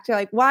impact. You're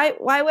like, why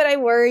would I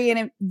worry? And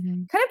it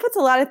kind of puts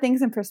a lot of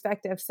things in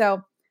perspective.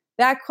 So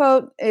that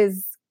quote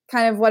is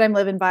kind of what I'm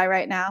living by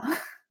right now.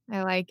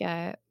 I like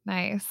it.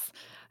 Nice.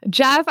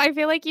 Jeff, I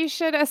feel like you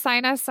should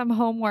assign us some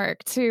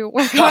homework to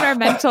work on our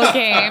mental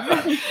game.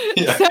 What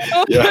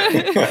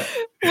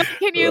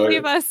can you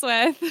leave us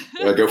with?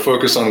 Go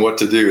focus on what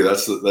to do.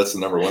 That's the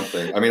number one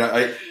thing. I mean,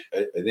 I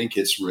think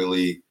it's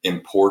really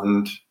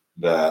important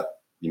that,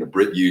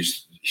 Britt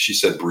she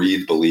said,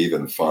 breathe, believe,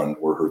 and fun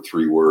were her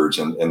 3 words.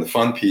 And the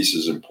fun piece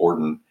is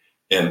important.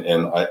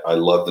 And I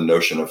love the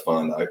notion of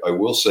fun. I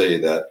will say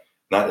that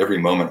not every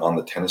moment on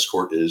the tennis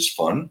court is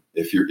fun.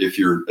 If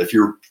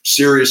you're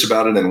serious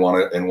about it and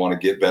want to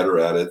get better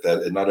at it,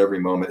 that not every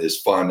moment is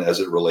fun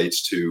as it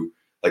relates to,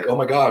 like, oh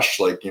my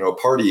gosh, like, a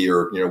party,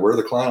 or, where are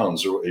the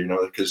clowns, or,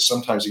 because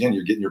sometimes, again,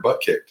 you're getting your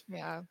butt kicked.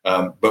 Yeah.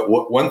 But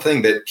one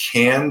thing that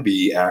can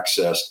be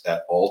accessed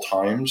at all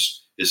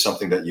times is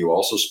something that you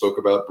also spoke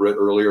about, Britt,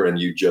 earlier, and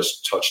you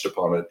just touched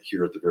upon it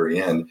here at the very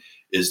end,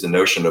 is the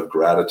notion of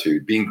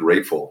gratitude, being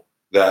grateful.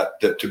 That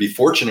to be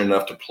fortunate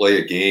enough to play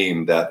a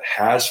game that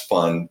has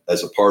fun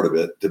as a part of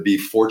it, to be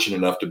fortunate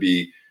enough to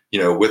be,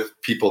 with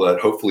people that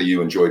hopefully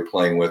you enjoy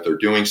playing with, or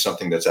doing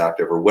something that's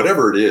active, or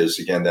whatever it is,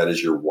 again, that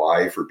is your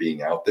why for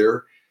being out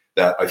there.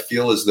 That I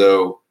feel as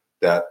though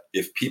that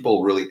if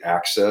people really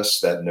access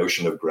that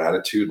notion of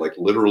gratitude, like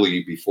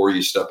literally before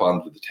you step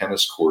onto the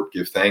tennis court,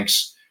 give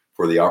thanks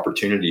for the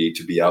opportunity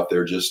to be out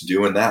there just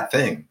doing that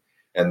thing.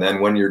 And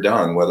then when you're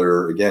done,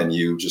 whether, again,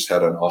 you just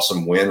had an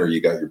awesome win, or you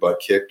got your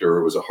butt kicked, or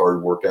it was a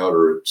hard workout,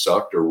 or it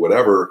sucked, or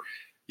whatever,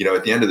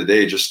 at the end of the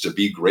day, just to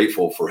be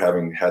grateful for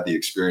having had the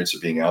experience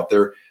of being out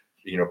there,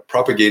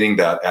 propagating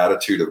that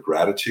attitude of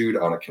gratitude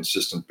on a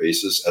consistent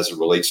basis as it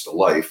relates to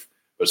life,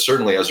 but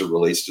certainly as it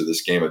relates to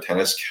this game of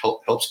tennis,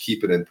 helps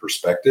keep it in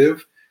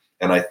perspective.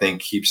 And I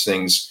think keeps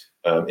things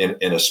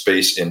in a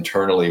space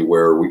internally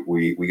where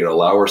we can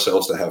allow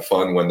ourselves to have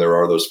fun when there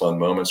are those fun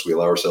moments. We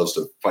allow ourselves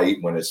to fight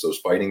when it's those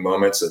fighting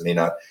moments that may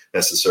not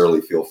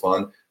necessarily feel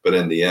fun, but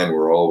in the end,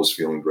 we're always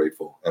feeling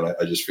grateful. And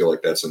I just feel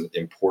like that's an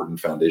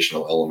important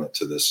foundational element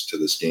to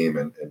this game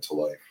and to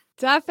life.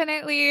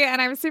 Definitely. And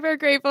I'm super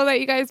grateful that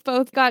you guys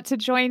both got to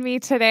join me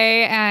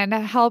today and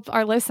help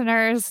our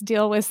listeners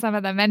deal with some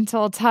of the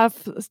mental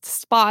tough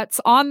spots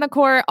on the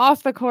court,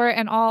 off the court,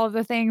 and all of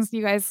the things.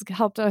 You guys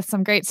helped us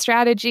some great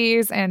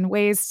strategies and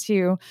ways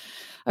to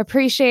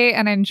appreciate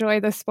and enjoy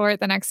the sport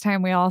the next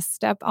time we all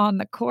step on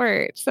the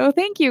court. So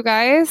thank you,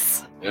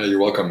 guys. Yeah, you're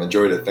welcome.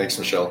 Enjoyed it. Thanks,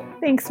 Michelle.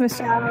 Thanks,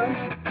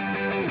 Michelle.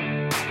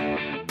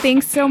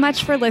 Thanks so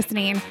much for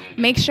listening.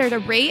 Make sure to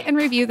rate and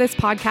review this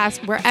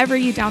podcast wherever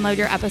you download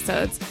your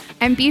episodes.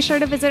 And be sure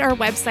to visit our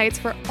websites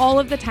for all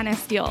of the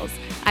tennis deals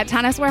at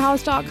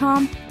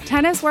tenniswarehouse.com,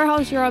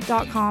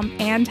 tenniswarehouseeurope.com,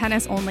 and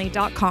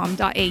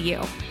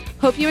tennisonly.com.au.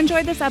 Hope you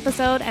enjoyed this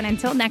episode, and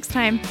until next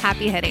time,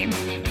 happy hitting.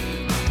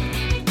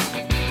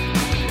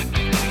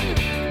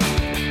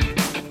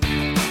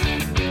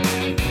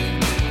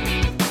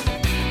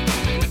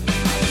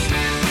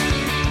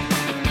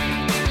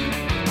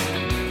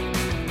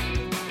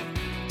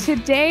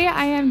 Today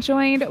I am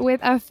joined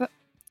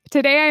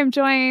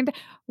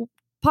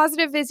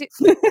positive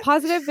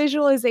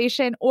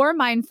visualization or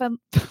mindful.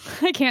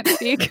 I can't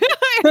speak.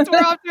 We're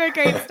off to a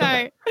great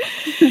start.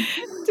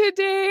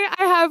 Today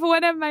I have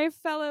one of my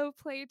fellow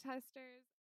play testers.